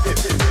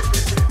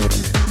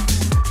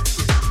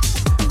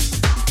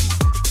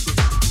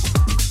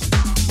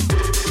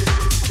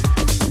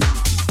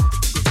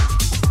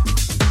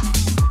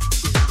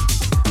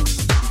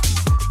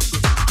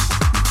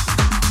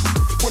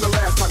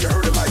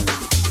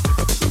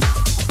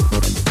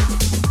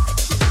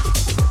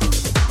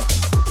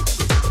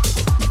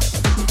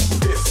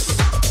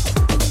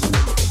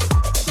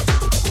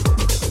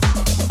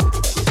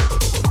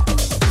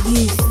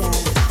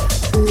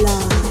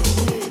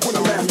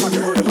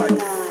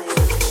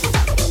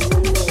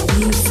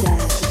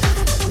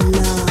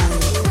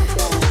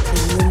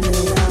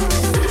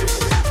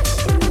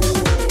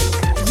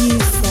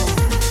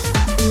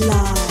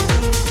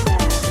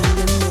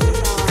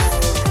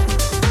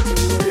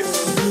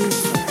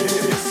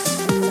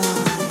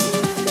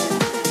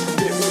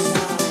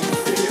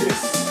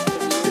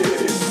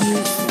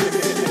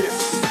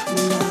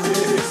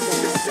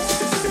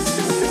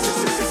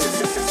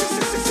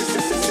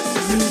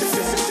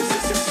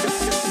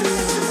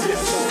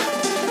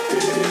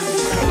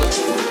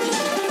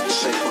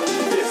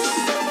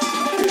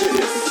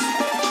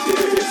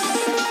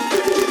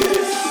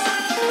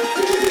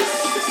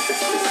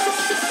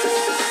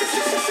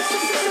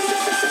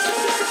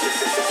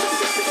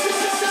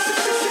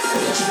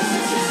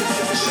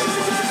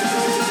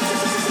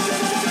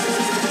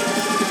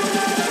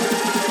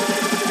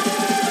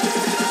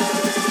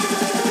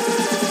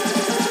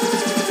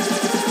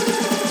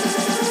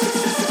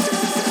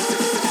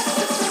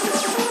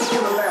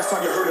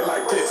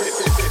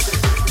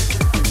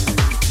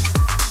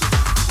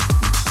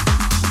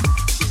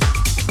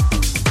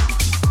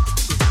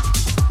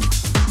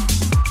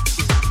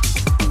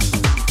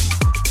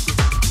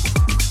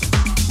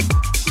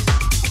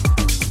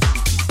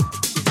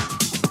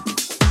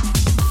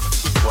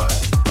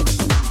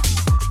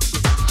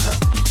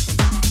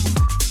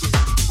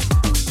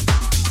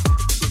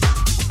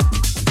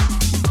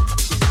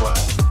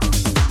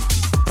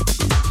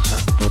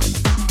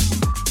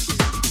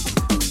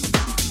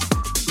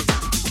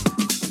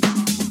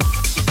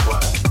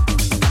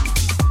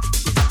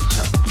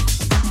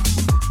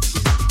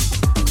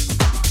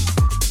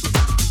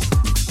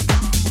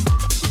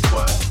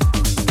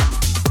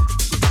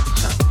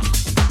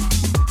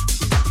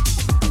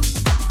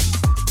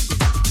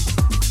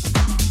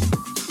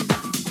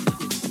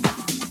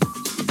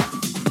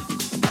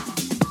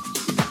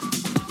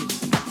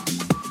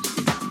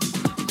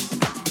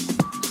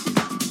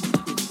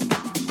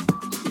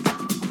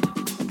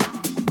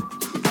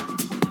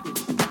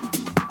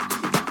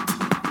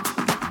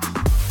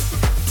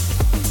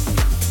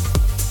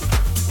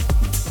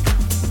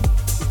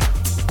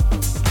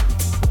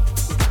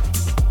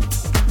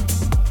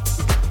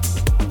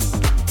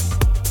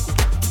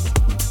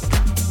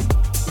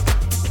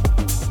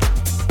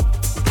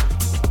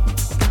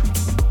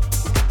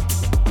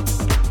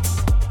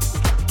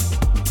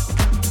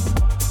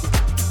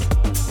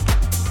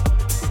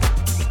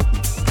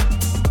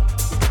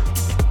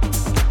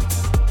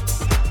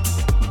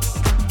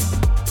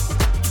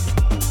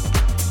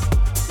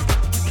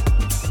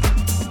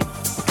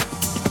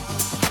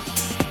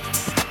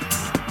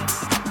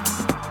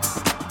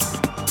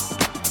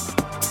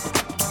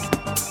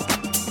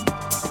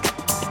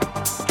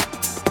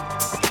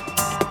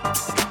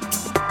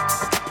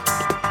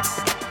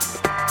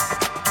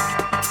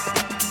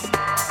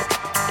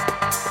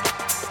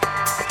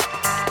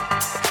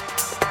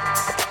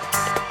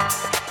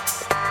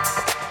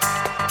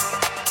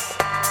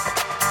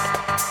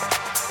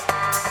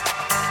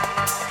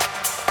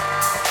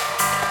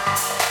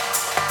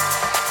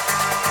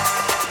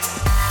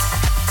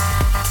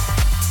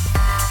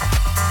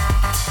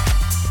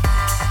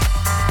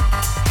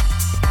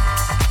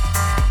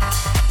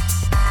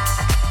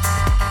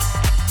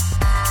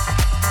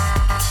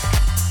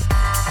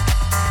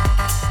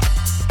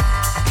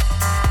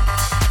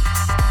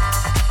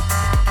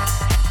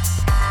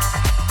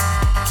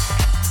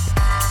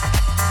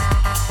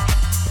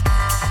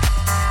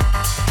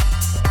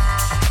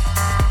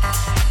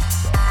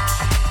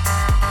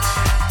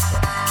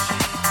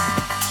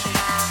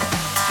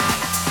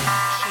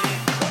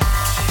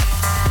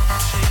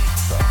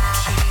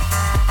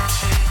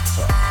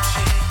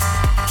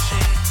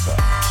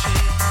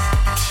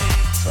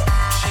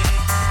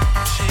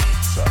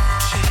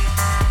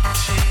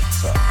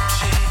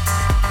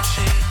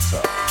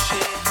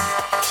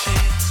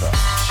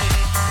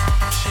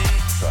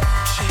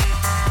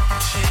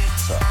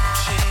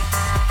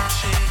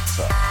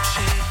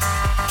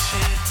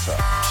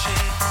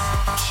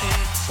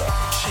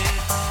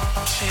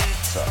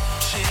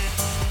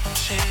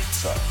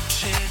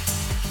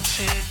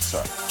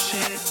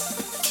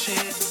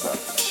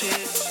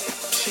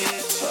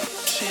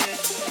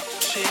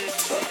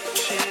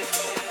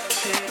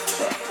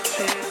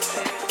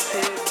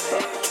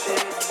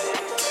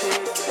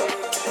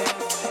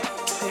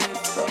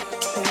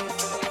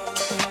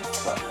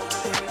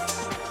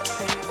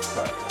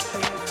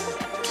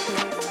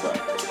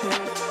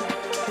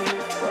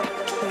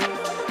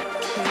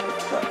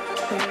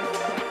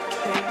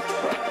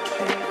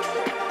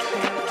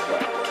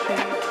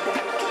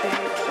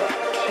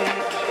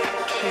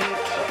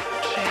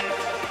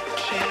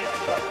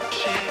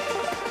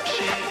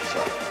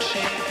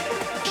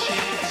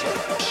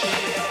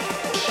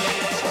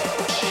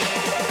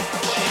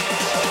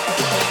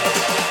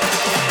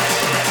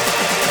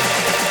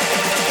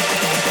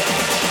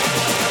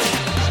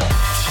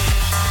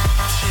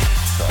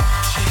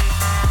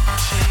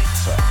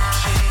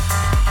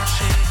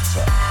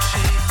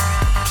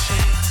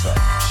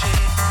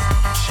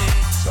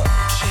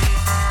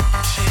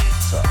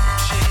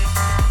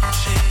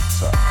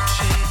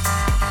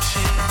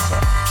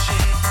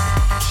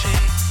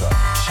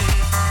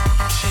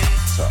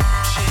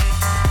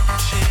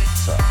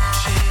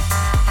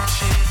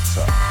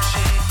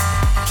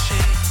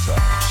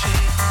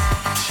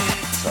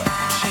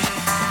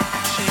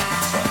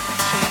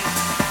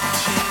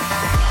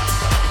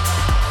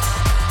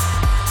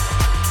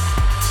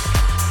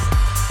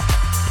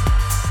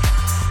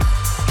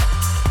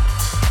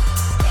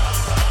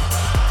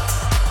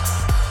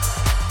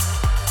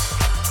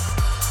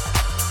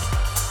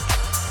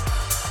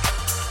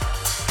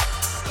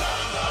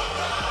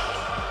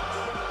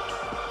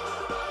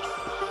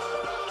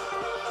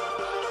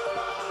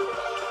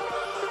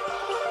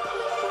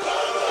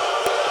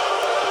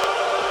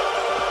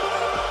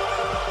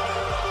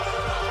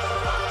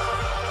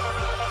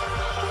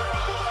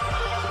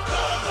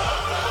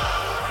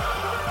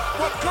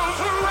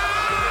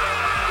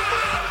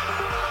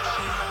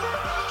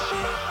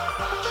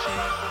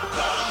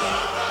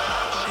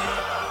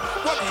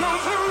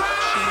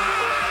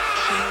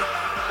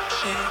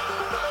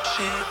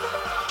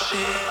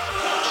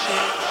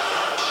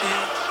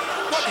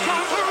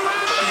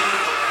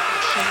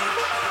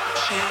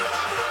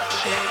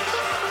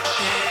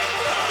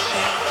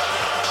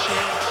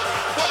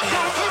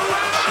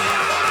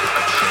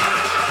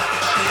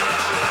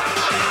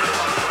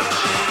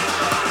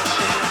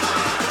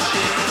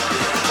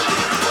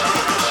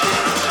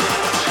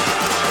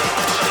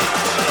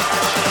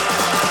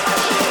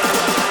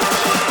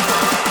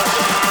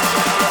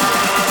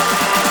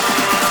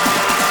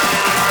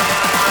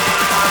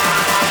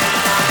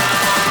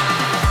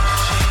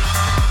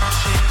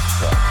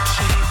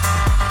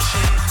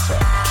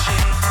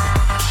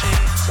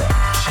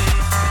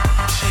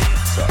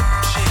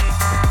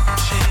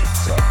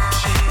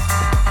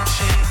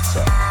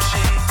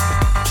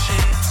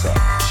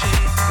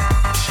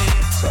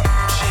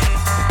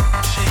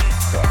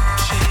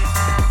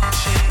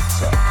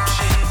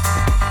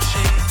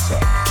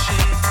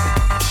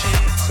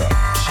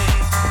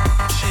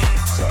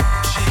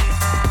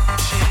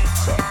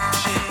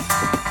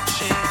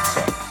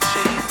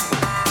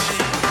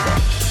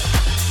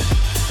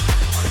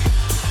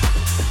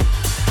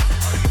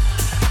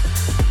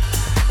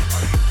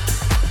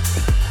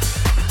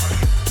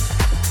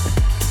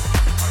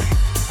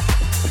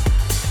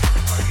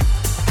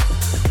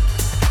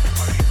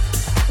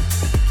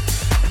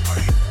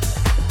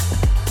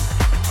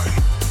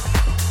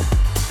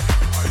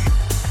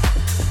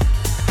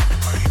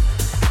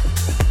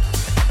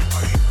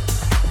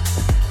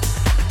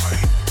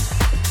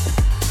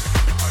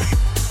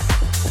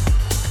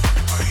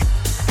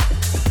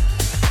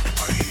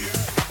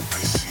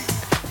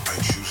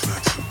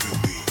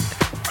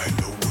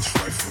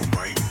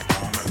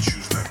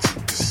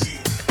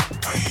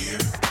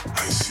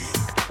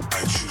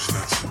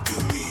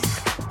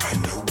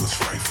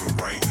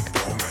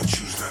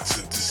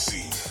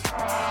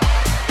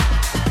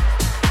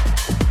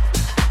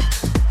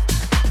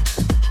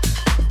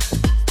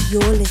 You're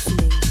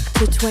listening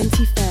to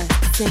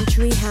 21st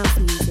Century House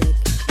Music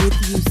with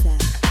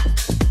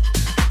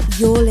Yousef.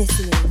 You're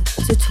listening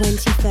to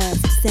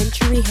 21st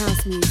Century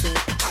House Music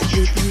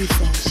with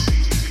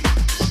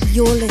Yousef.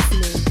 You're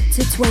listening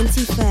to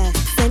 21st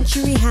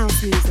Century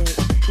House Music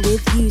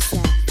with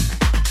Yousef.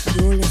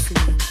 You're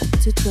listening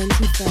to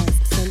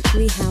 21st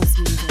Century House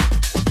Music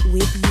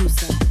with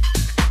Yousef.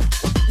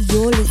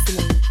 You're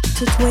listening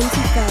to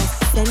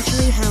 21st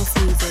Century House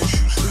Music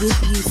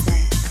with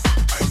Yousef.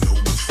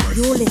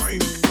 You're listening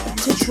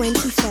to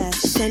 21st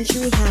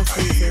Century House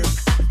Music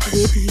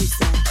with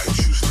Yousef.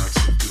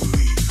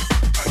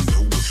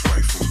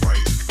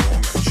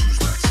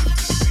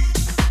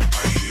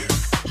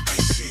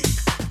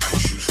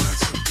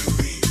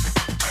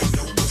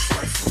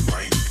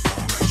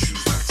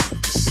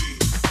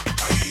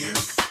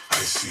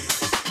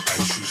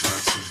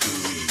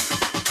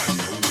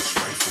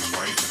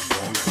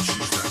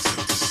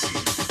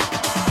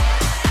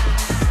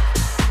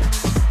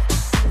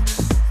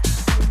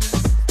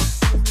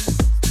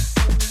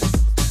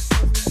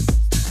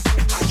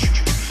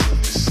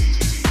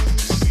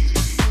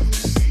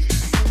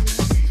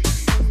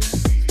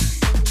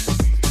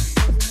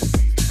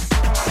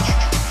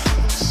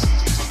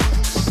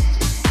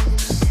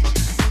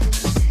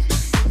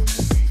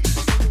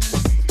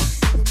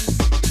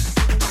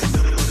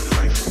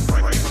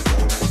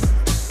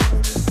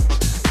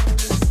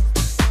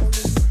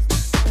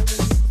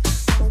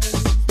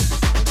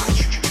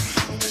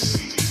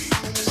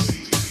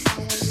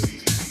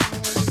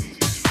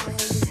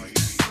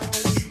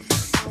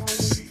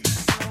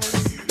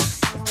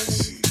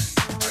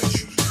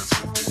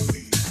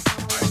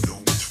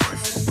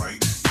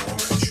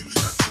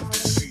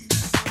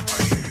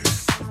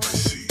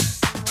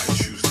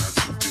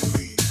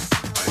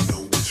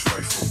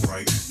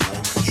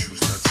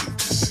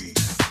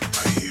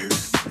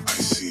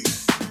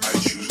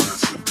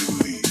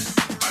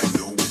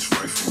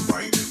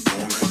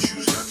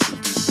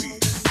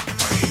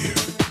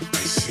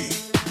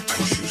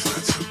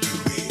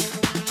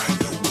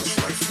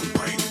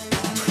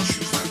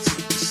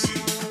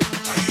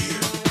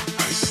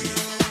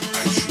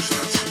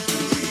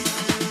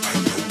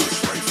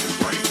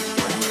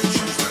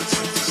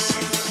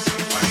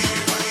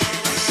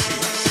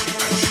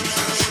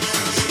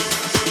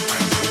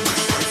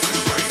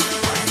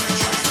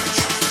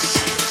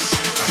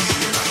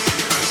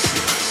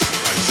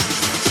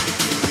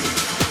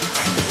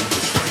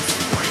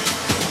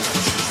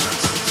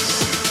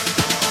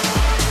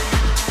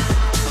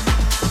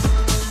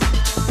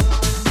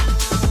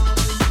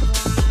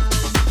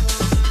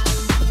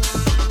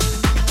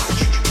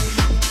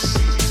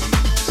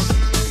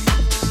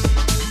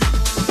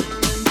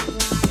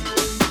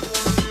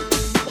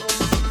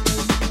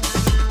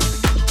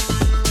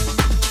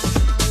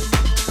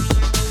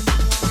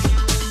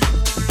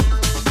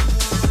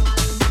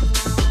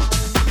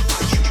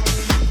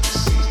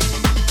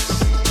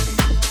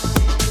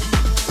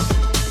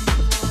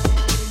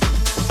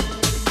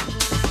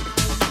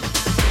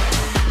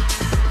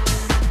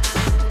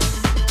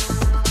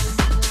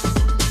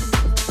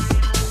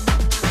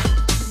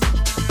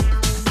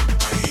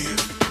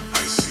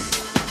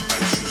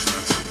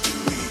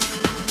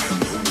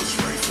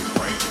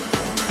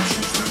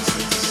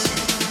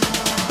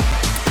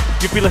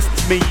 You've been listening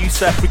to me,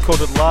 Yousef,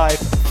 recorded live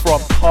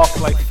from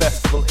Parklife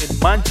Festival in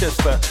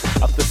Manchester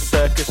at the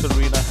Circus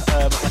Arena.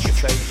 Like I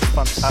say, it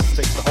was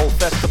fantastic. The whole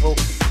festival,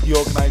 the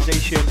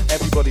organisation,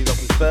 everybody that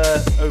was there.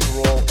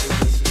 Overall, it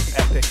was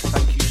epic.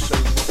 Thank you so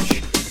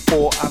much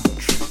for a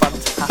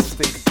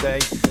fantastic day.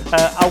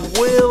 I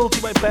will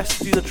do my best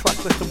to do the track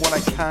list and when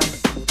I can.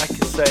 Like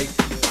I say,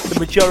 the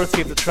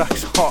majority of the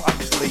tracks are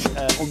actually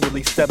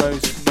unreleased demos.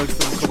 Most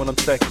of them coming on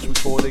Circus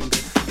recordings.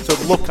 So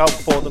look out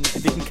for them.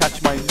 If you can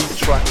catch my new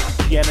track,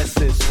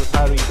 Genesis, with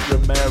Harry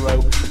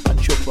Romero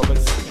and Chuck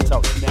Roberts, it's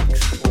out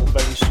next or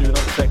very soon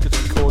on Circus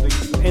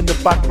recordings. In the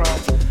background,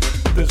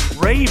 there's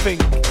Raving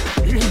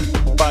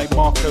by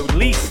Marco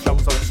Leese, that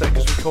was on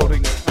Circus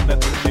recordings, and then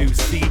the new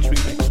Siege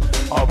remix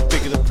of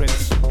Bigger Than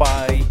Prince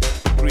by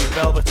Green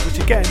Velvet, which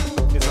again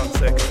is on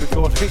Circus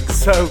recordings.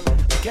 So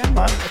again,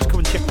 man, let's come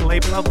and check the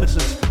label out. This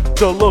is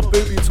the love,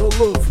 baby, it's all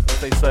love, as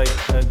they say,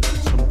 and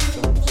some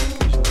occasions.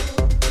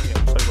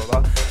 Yeah, sorry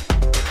about that.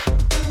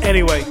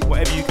 Anyway,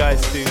 whatever you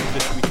guys do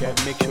this weekend,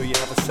 make sure you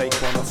have a safe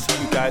one. I'll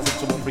see you guys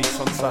at Dumfries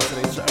on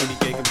Saturday. It's the only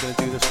gig I'm going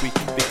to do this week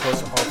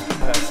because of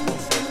personal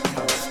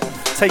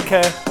circumstances. Take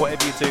care,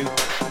 whatever you do,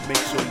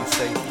 make sure you're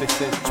safe. This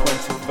is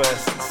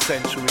 21st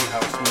Century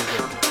House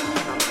Music.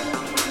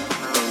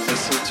 Don't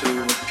listen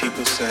to what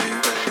people say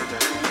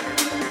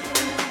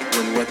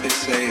when what they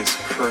say is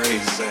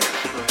crazy.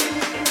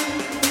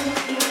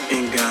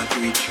 In God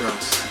we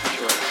trust.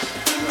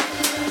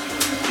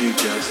 You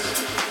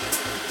just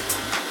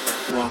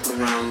walk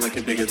around like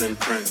a bigger than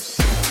Prince.